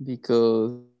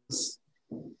 because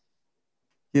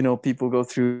people go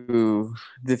through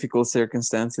difficult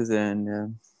circumstances,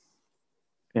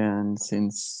 and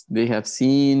since they have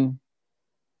seen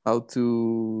how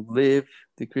to live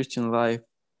the Christian life,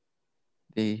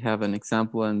 they have an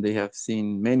example, and they have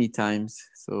seen many times,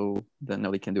 so then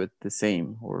now they can do it the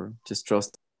same, or just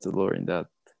trust the Lord in that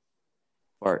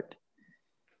part.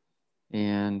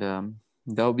 And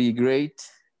that'll be great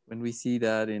when we see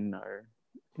that in our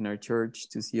church,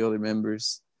 to see other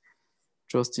members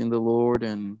trusting the Lord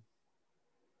and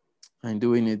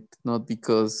doing it not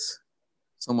because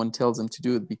someone tells them to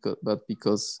do it, but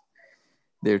because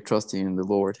they're trusting in the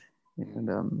Lord.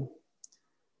 And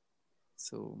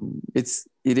so it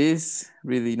is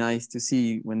really nice to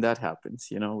see when that happens,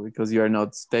 because you are not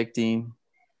expecting.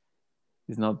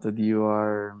 It's not that you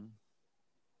are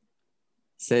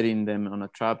setting them on a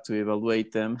trap to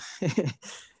evaluate them,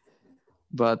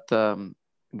 but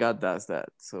God does that.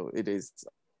 So it is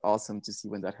awesome to see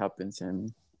when that happens,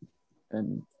 and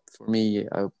for me,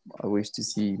 I wish to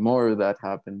see more of that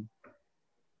happen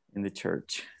in the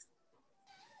church.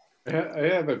 I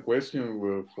have a question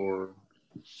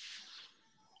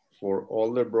for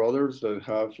all the brothers that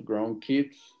have grown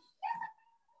kids,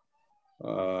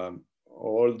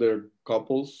 all their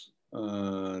couples.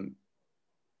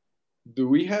 Do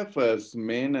we have, as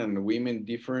men and women,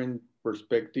 different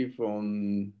perspective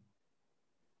on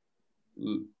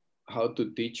how to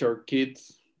teach our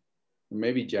kids?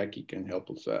 Maybe Jackie can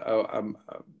help us.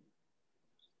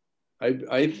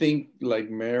 I think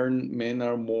like men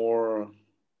are more,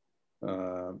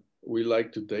 we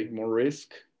like to take more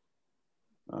risk,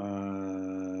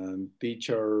 teach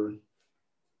our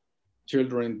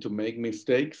children to make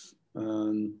mistakes.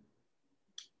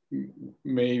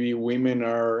 Maybe women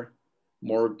are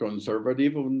more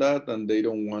conservative on that, and they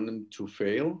don't want them to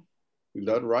fail. Is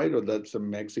that right? Or that's a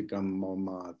Mexican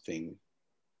mama thing?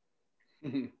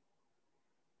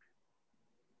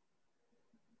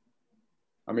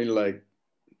 I mean, like,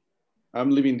 I'm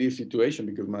living this situation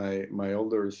because my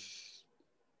oldest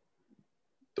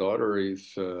daughter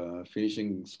is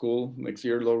finishing school next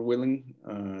year, Lord willing,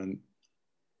 and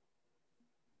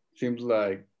seems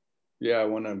like, yeah, I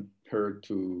want her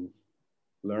to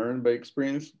learn by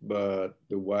experience, but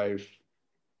the wife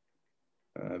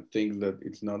thinks that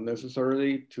it's not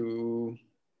necessary to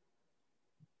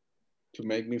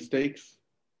make mistakes.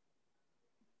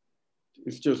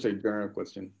 It's just a general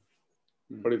question.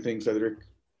 What do you think, Cedric?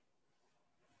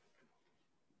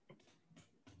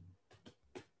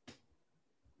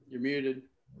 You're muted.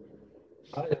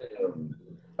 I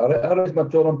raise my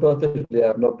children perfectly. I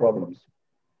have no problems.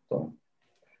 So,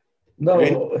 no,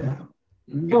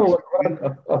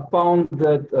 I found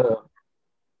that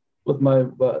with my,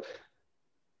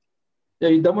 yeah,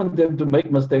 you don't want them to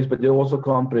make mistakes, but you also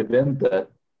can't prevent that.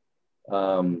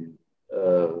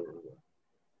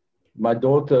 My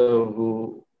daughter,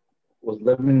 who was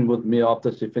living with me after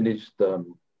she finished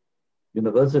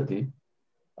university,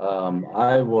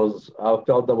 I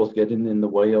felt I was getting in the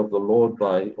way of the Lord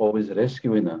by always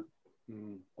rescuing her.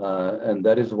 And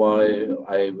that is why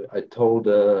I told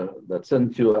her that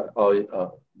since you are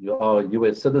a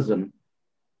US citizen,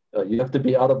 you have to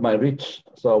be out of my reach,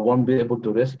 so I won't be able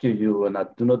to rescue you, and I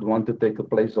do not want to take a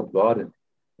place of God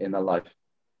in her life.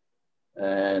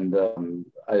 And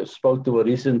I spoke to her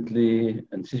recently,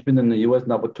 and she's been in the US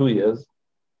now for 2 years.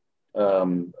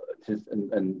 She's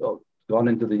gone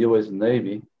into the US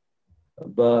Navy.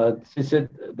 But she said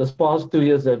this past 2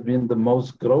 years have been the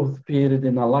most growth period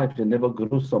in her life. She never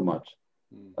grew so much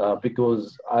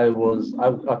because I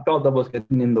felt I was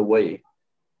getting in the way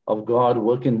of God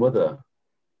working with her.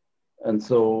 And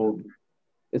so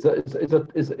it's a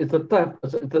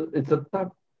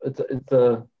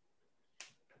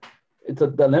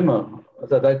dilemma,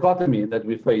 it's a dichotomy that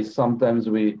we face. Sometimes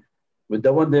we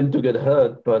don't want them to get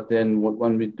hurt, but then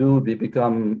when we do, we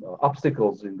become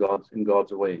obstacles in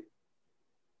God's way.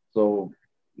 So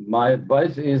my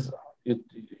advice is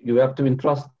you have to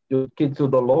entrust your kids to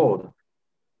the Lord,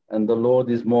 and the Lord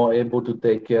is more able to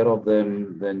take care of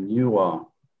them than you are.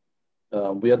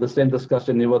 We had the same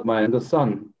discussion here with my younger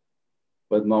son,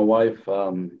 but my wife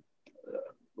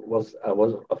was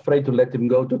afraid to let him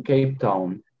go to Cape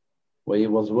Town, where he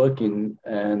was working,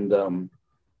 and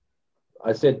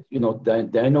I said,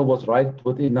 Daniel was right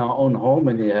within our own home,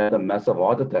 and he had a massive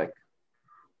heart attack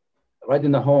right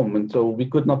in the home, and so we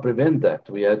could not prevent that.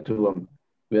 We had to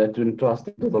entrust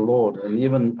it to the Lord, and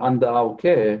even under our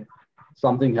care,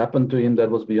 something happened to him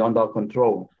that was beyond our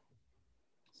control.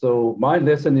 So my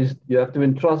lesson is you have to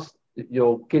entrust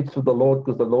your kids to the Lord,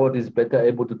 because the Lord is better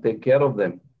able to take care of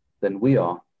them than we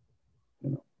are.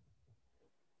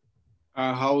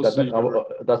 Does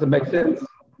it make sense?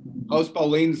 How's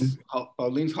Pauline's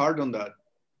heart on that?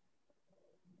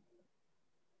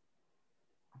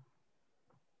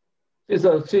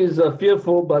 She's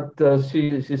fearful, but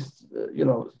she's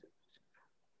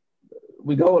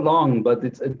we go along, but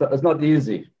it's not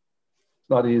easy. It's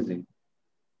not easy.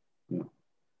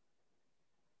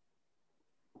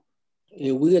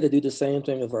 Yeah, we had to do the same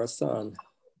thing with our son.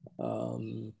 I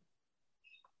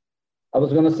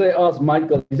was going to say, ask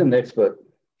Michael. He's an expert.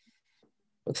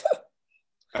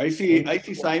 I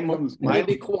see Simon. Might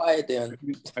be quiet then.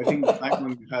 I think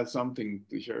Simon has something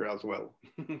to share as well.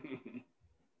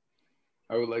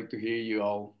 I would like to hear you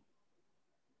all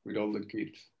with all the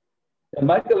kids. And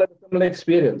Michael has a similar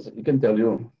experience. He can tell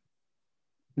you.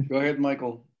 Go ahead,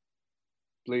 Michael.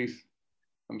 Please.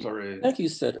 I'm sorry. Thank you,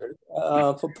 Cedric,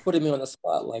 for putting me on the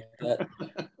spot like that.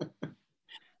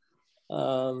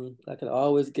 I can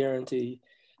always guarantee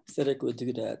Cedric would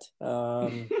do that.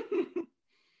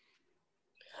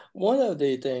 One of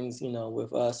the things,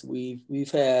 with us,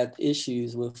 we've had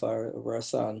issues with our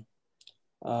son,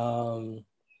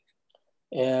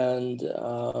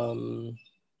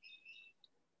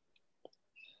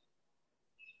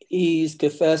 he's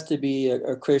confessed to be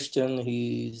a Christian.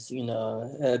 He's,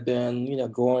 had been,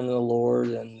 going to the Lord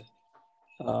and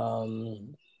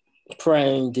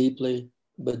praying deeply.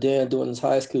 But then during his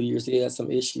high school years, he had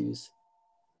some issues.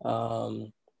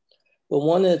 But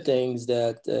one of the things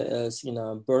that, as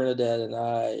Bernadette and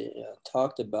I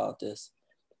talked about this,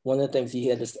 one of the things, he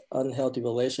had this unhealthy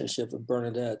relationship with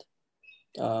Bernadette.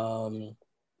 And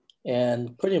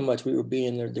pretty much we were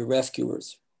being the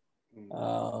rescuers.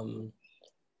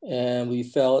 And we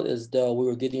felt as though we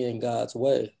were getting in God's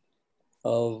way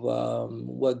of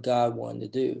what God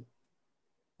wanted to do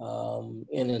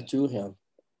in and through him.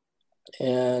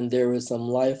 And there were some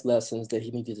life lessons that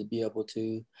he needed to be able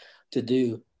to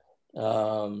do.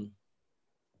 And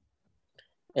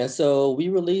so we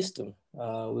released him.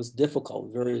 It was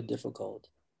difficult, very difficult.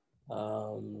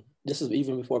 This is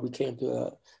even before we came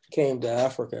to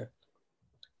Africa.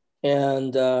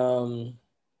 And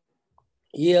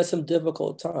he had some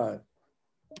difficult time.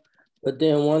 But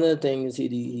then one of the things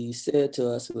he said to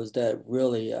us was that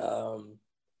really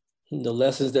the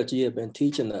lessons that you have been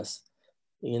teaching us,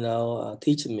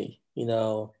 teaching me,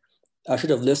 I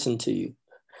should have listened to you,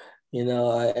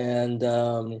 and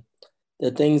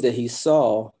the things that he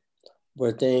saw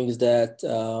were things that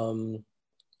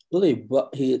really,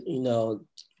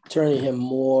 turning him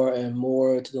more and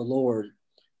more to the Lord,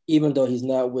 even though he's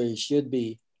not where he should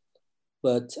be.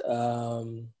 But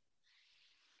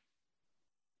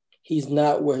he's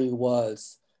not where he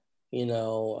was,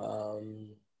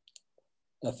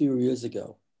 a few years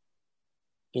ago.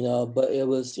 But it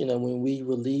was, when we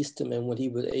released him and when he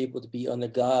was able to be under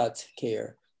God's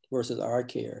care versus our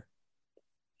care,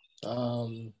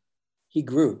 he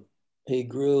grew. He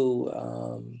grew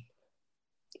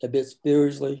a bit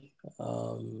spiritually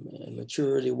and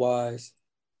maturity-wise.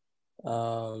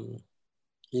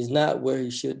 He's not where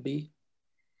he should be,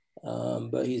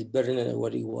 but he's better than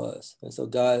what he was. And so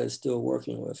God is still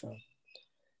working with him.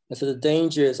 And so the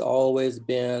danger has always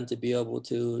been to be able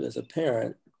to, as a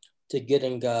parent, to get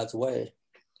in God's way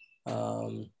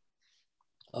of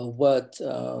what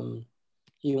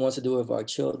he wants to do with our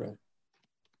children.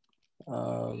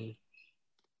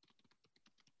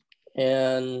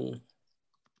 And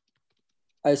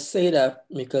I say that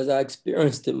because I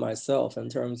experienced it myself in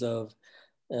terms of,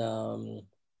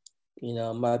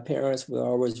 my parents were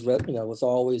always, was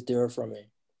always there for me.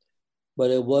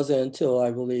 But it wasn't until I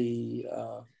really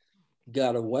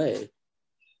got away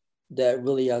that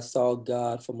really I saw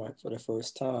God for the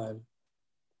first time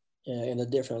in a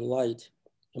different light,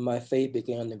 and my faith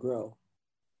began to grow.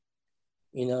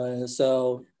 And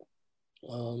so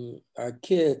our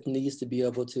kid needs to be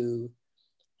able to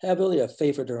have really a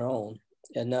faith of their own,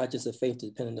 and not just a faith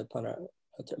dependent upon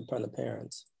the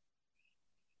parents.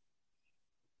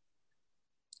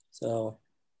 So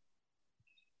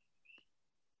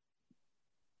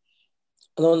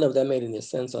I don't know if that made any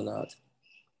sense or not.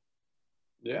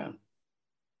 Yeah,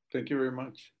 thank you very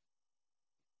much.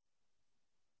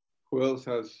 Who else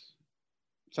has?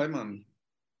 Simon.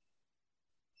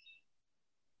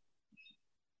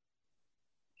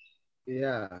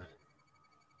 Yeah,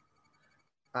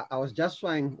 I was just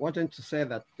wanting to say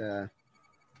that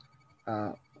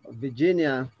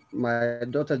Virginia, my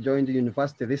daughter joined the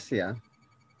university this year,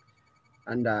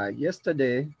 and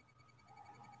yesterday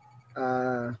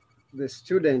the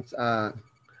students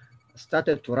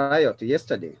started to riot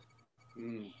yesterday.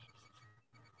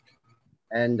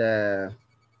 And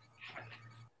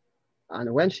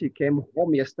when she came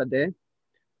home yesterday,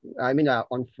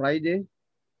 on Friday,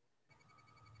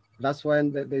 that's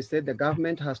when they said the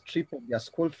government has tripled their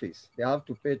school fees. They have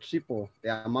to pay triple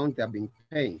the amount they have been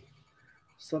paying.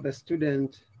 So the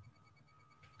student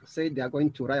said they are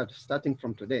going to riot starting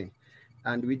from today.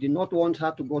 And we did not want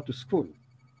her to go to school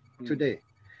today.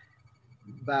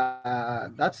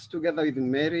 But that's together with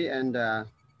Mary, and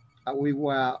we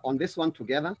were on this one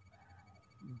together.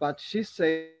 But she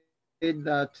said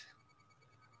that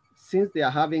since they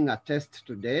are having a test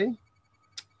today,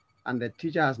 and the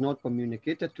teacher has not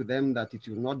communicated to them that it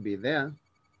will not be there,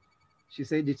 she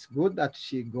said it's good that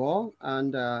she go,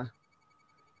 and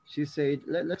she said,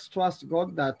 let's trust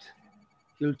God that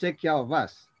he'll take care of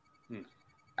us.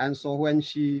 And so when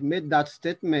she made that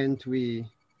statement, we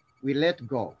let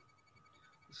go.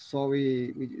 So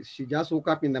she just woke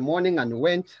up in the morning and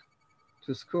went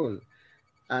to school.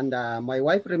 And my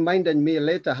wife reminded me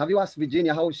later, have you asked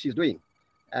Virginia how she's doing?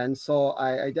 And so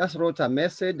I just wrote a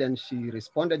message, and she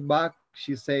responded back.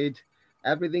 She said,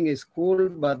 everything is cool,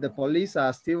 but the police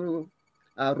are still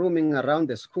roaming around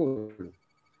the school.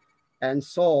 And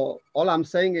so all I'm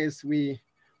saying is we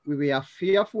are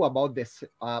fearful about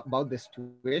the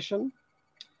situation,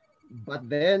 but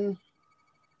then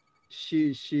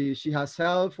she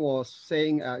herself was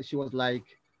saying, she was like,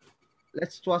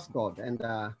 let's trust God. And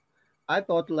I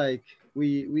thought, like,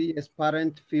 we as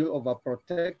parents feel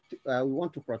overprotect. We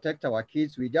want to protect our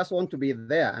kids. We just want to be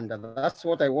there, and that's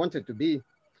what I wanted to be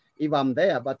if I'm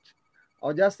there. But I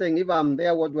was just saying, if I'm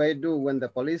there, what do I do when the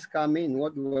police come in?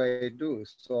 What do I do?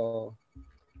 So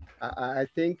I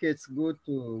think it's good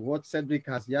to what Cedric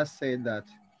has just said, that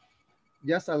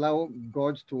just allow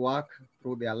God to work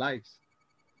through their lives.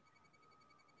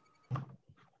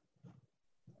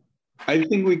 I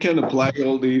think we can apply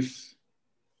all this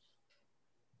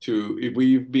to, if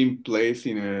we've been placed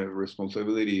in a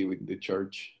responsibility with the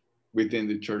church, within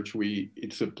the church,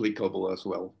 it's applicable as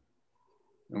well.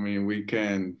 I mean, we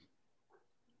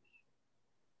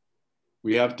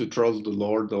have to trust the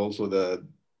Lord also that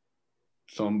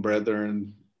some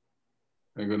brethren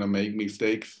are gonna make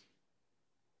mistakes.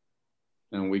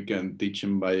 and we can teach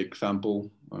them by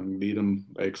example and lead them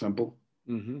by example.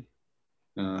 Mm-hmm.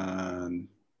 And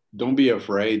don't be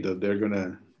afraid that they're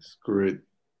gonna screw it,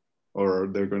 or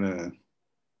they're gonna,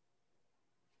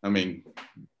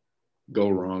 go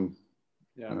wrong.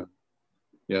 Yeah.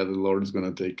 Yeah, the Lord is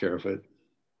gonna take care of it.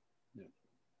 Yeah.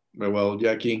 But well,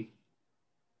 Jackie,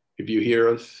 if you hear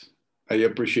us, I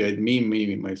appreciate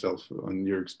myself on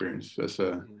your experience as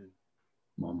a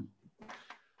mom.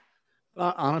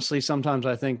 Honestly, sometimes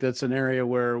I think that's an area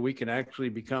where we can actually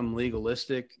become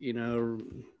legalistic,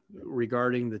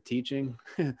 regarding the teaching.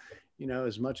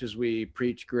 As much as we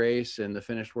preach grace and the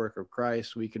finished work of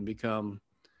Christ, we can become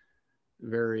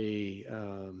very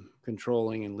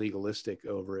controlling and legalistic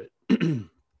over it.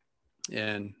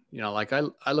 And, like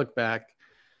I look back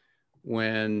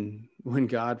when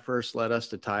God first led us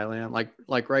to Thailand,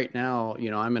 like right now,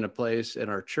 I'm in a place in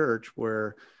our church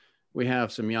where we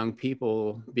have some young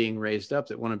people being raised up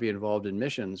that want to be involved in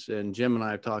missions. And Jim and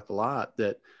I have talked a lot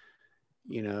that,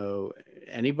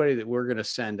 anybody that we're going to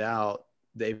send out,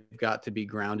 they've got to be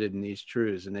grounded in these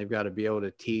truths, and they've got to be able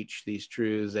to teach these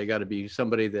truths. They got to be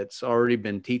somebody that's already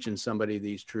been teaching somebody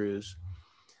these truths.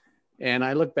 And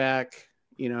I look back,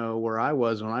 where I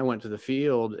was when I went to the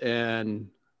field, and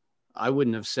I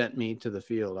wouldn't have sent me to the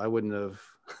field. I wouldn't have,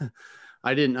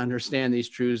 I didn't understand these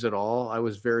truths at all. I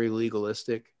was very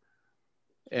legalistic.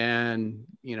 And,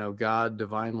 God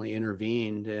divinely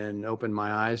intervened and opened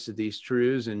my eyes to these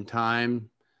truths in time,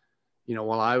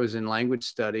 while I was in language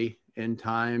study, in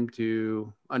time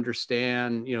to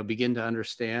understand, begin to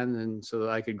understand, and so that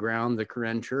I could ground the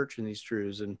Koren church in these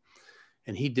truths. And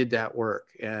he did that work.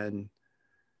 And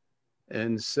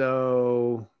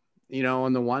so,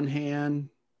 on the one hand,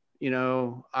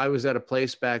 I was at a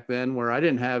place back then where I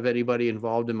didn't have anybody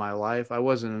involved in my life. I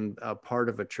wasn't a part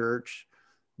of a church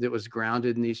that was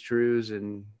grounded in these truths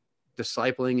and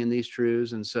discipling in these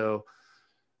truths. And so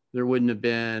there wouldn't have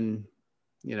been,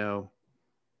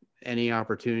 any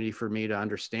opportunity for me to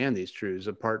understand these truths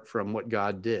apart from what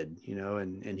God did,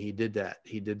 and he did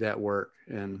that work.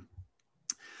 And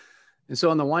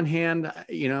so on the one hand,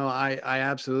 I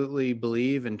absolutely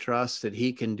believe and trust that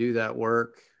he can do that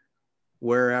work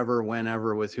wherever,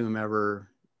 whenever, with whomever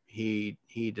he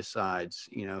decides,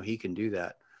 he can do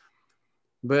that.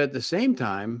 But at the same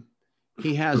time,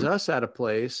 he has us at a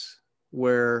place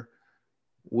where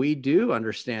we do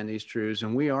understand these truths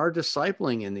and we are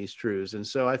discipling in these truths. And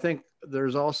so I think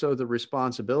there's also the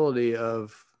responsibility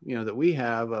of, that we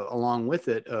have along with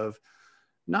it, of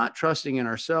not trusting in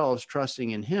ourselves,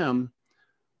 trusting in him,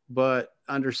 but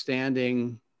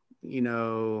understanding,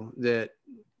 that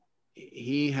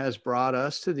he has brought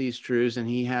us to these truths and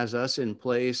he has us in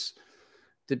place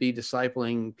to be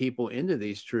discipling people into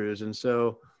these truths. And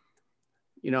so,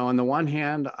 on the one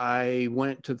hand, I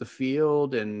went to the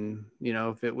field, and,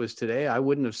 if it was today, I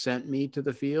wouldn't have sent me to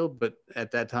the field, but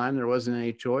at that time there wasn't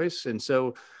any choice. And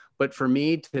so, but for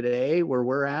me today, where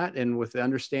we're at, and with the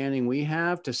understanding we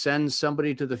have, to send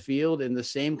somebody to the field in the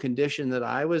same condition that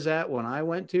I was at when I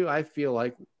went to, I feel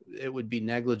like it would be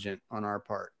negligent on our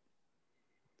part.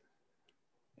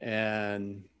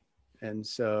 And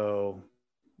so,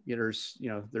 there's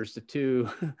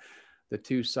the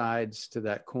two sides to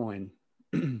that coin.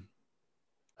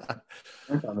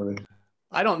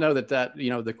 I don't know that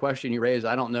the question you raised,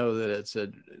 I don't know that it's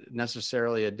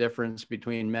necessarily a difference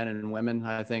between men and women.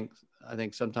 I think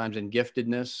sometimes in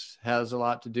giftedness has a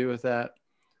lot to do with that.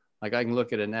 Like I can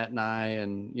look at Annette and I,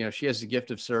 and, she has the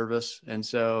gift of service. And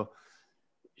so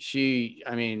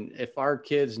if our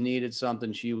kids needed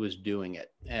something, she was doing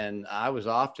it. And I was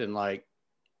often like,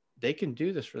 they can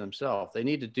do this for themselves. They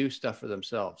need to do stuff for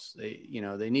themselves. They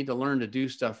need to learn to do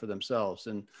stuff for themselves.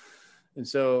 And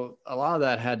so a lot of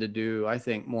that had to do, I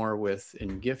think, more with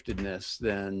in giftedness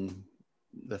than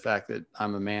the fact that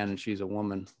I'm a man and she's a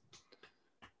woman.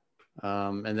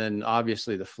 And then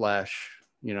obviously the flesh,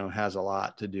 has a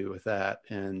lot to do with that.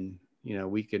 And,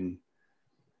 we can,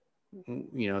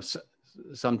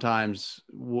 sometimes,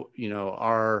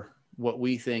 what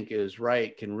we think is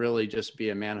right can really just be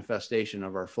a manifestation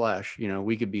of our flesh.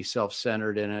 We could be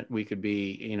self-centered in it. We could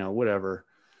be, whatever,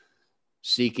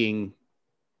 seeking,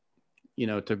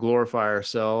 to glorify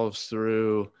ourselves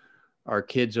through our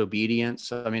kids'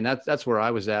 obedience. I mean, that's where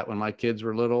I was at when my kids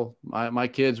were little. My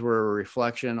kids were a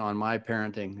reflection on my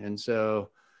parenting. And so,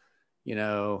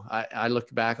 I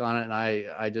look back on it and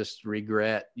I just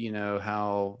regret,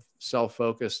 how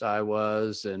self-focused I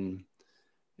was. And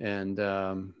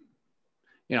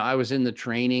I was in the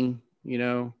training,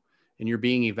 and you're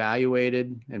being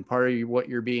evaluated, and part of what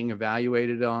you're being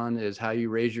evaluated on is how you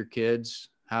raise your kids,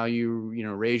 how you,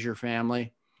 raise your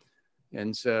family.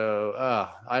 And so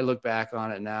I look back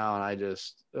on it now and I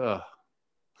just,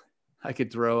 I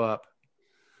could throw up.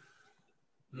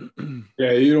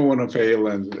 Yeah, you don't want to fail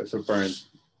as a parent.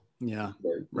 Yeah,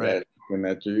 But right. When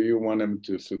that you want them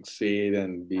to succeed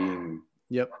and being.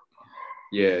 Yep.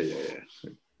 Yeah.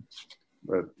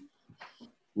 But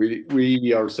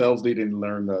we ourselves didn't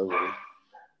learn that way.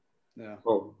 Yeah.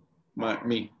 Oh,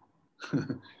 me.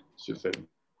 Should say.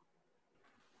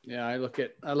 Yeah, I look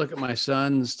at my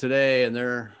sons today, and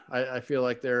I feel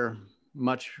like they're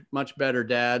much better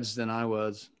dads than I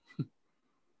was.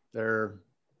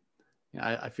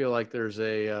 I feel like there's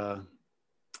a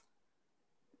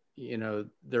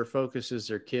their focus is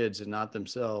their kids and not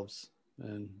themselves,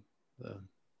 and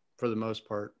for the most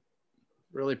part.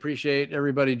 Really appreciate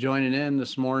everybody joining in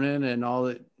this morning and all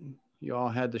that you all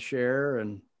had to share,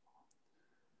 and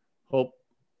hope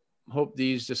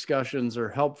these discussions are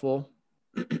helpful.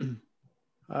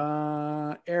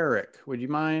 Eric, would you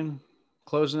mind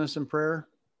closing us in prayer?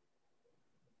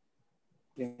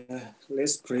 Yeah,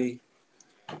 let's pray.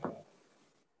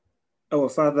 Our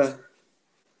Father,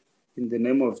 in the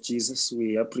name of Jesus,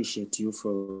 we appreciate you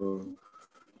for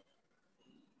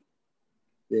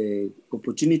the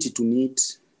opportunity to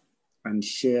meet and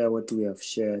share what we have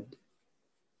shared.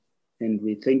 And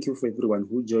we thank you for everyone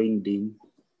who joined in.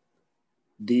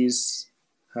 This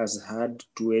has had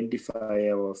to edify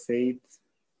our faith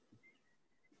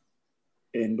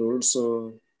and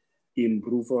also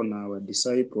improve on our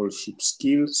discipleship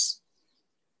skills.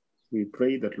 We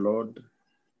pray that, Lord,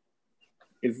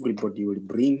 everybody will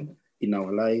bring in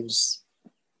our lives.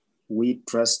 We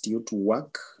trust you to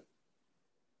work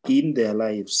in their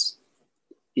lives,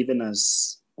 even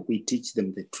as we teach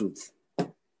them the truth.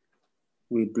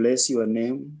 We bless your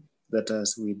name, that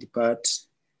as we depart,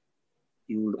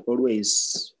 you will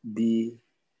always be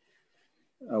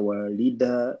our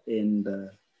leader and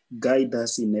guide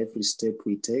us in every step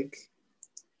we take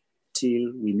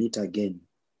till we meet again.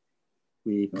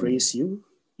 We praise you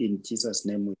in Jesus'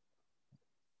 name.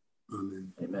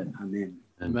 Amen. Amen. Amen.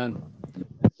 Amen.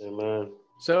 Amen.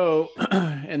 So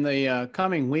in the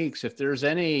coming weeks, if there's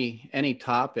any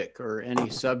topic or any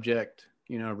subject,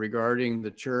 regarding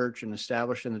the church and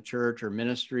establishing the church or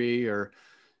ministry, or,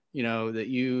 that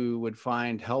you would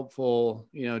find helpful,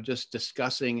 just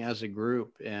discussing as a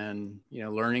group and,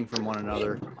 learning from one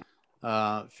another,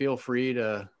 feel free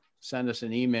to send us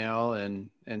an email and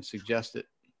suggest it.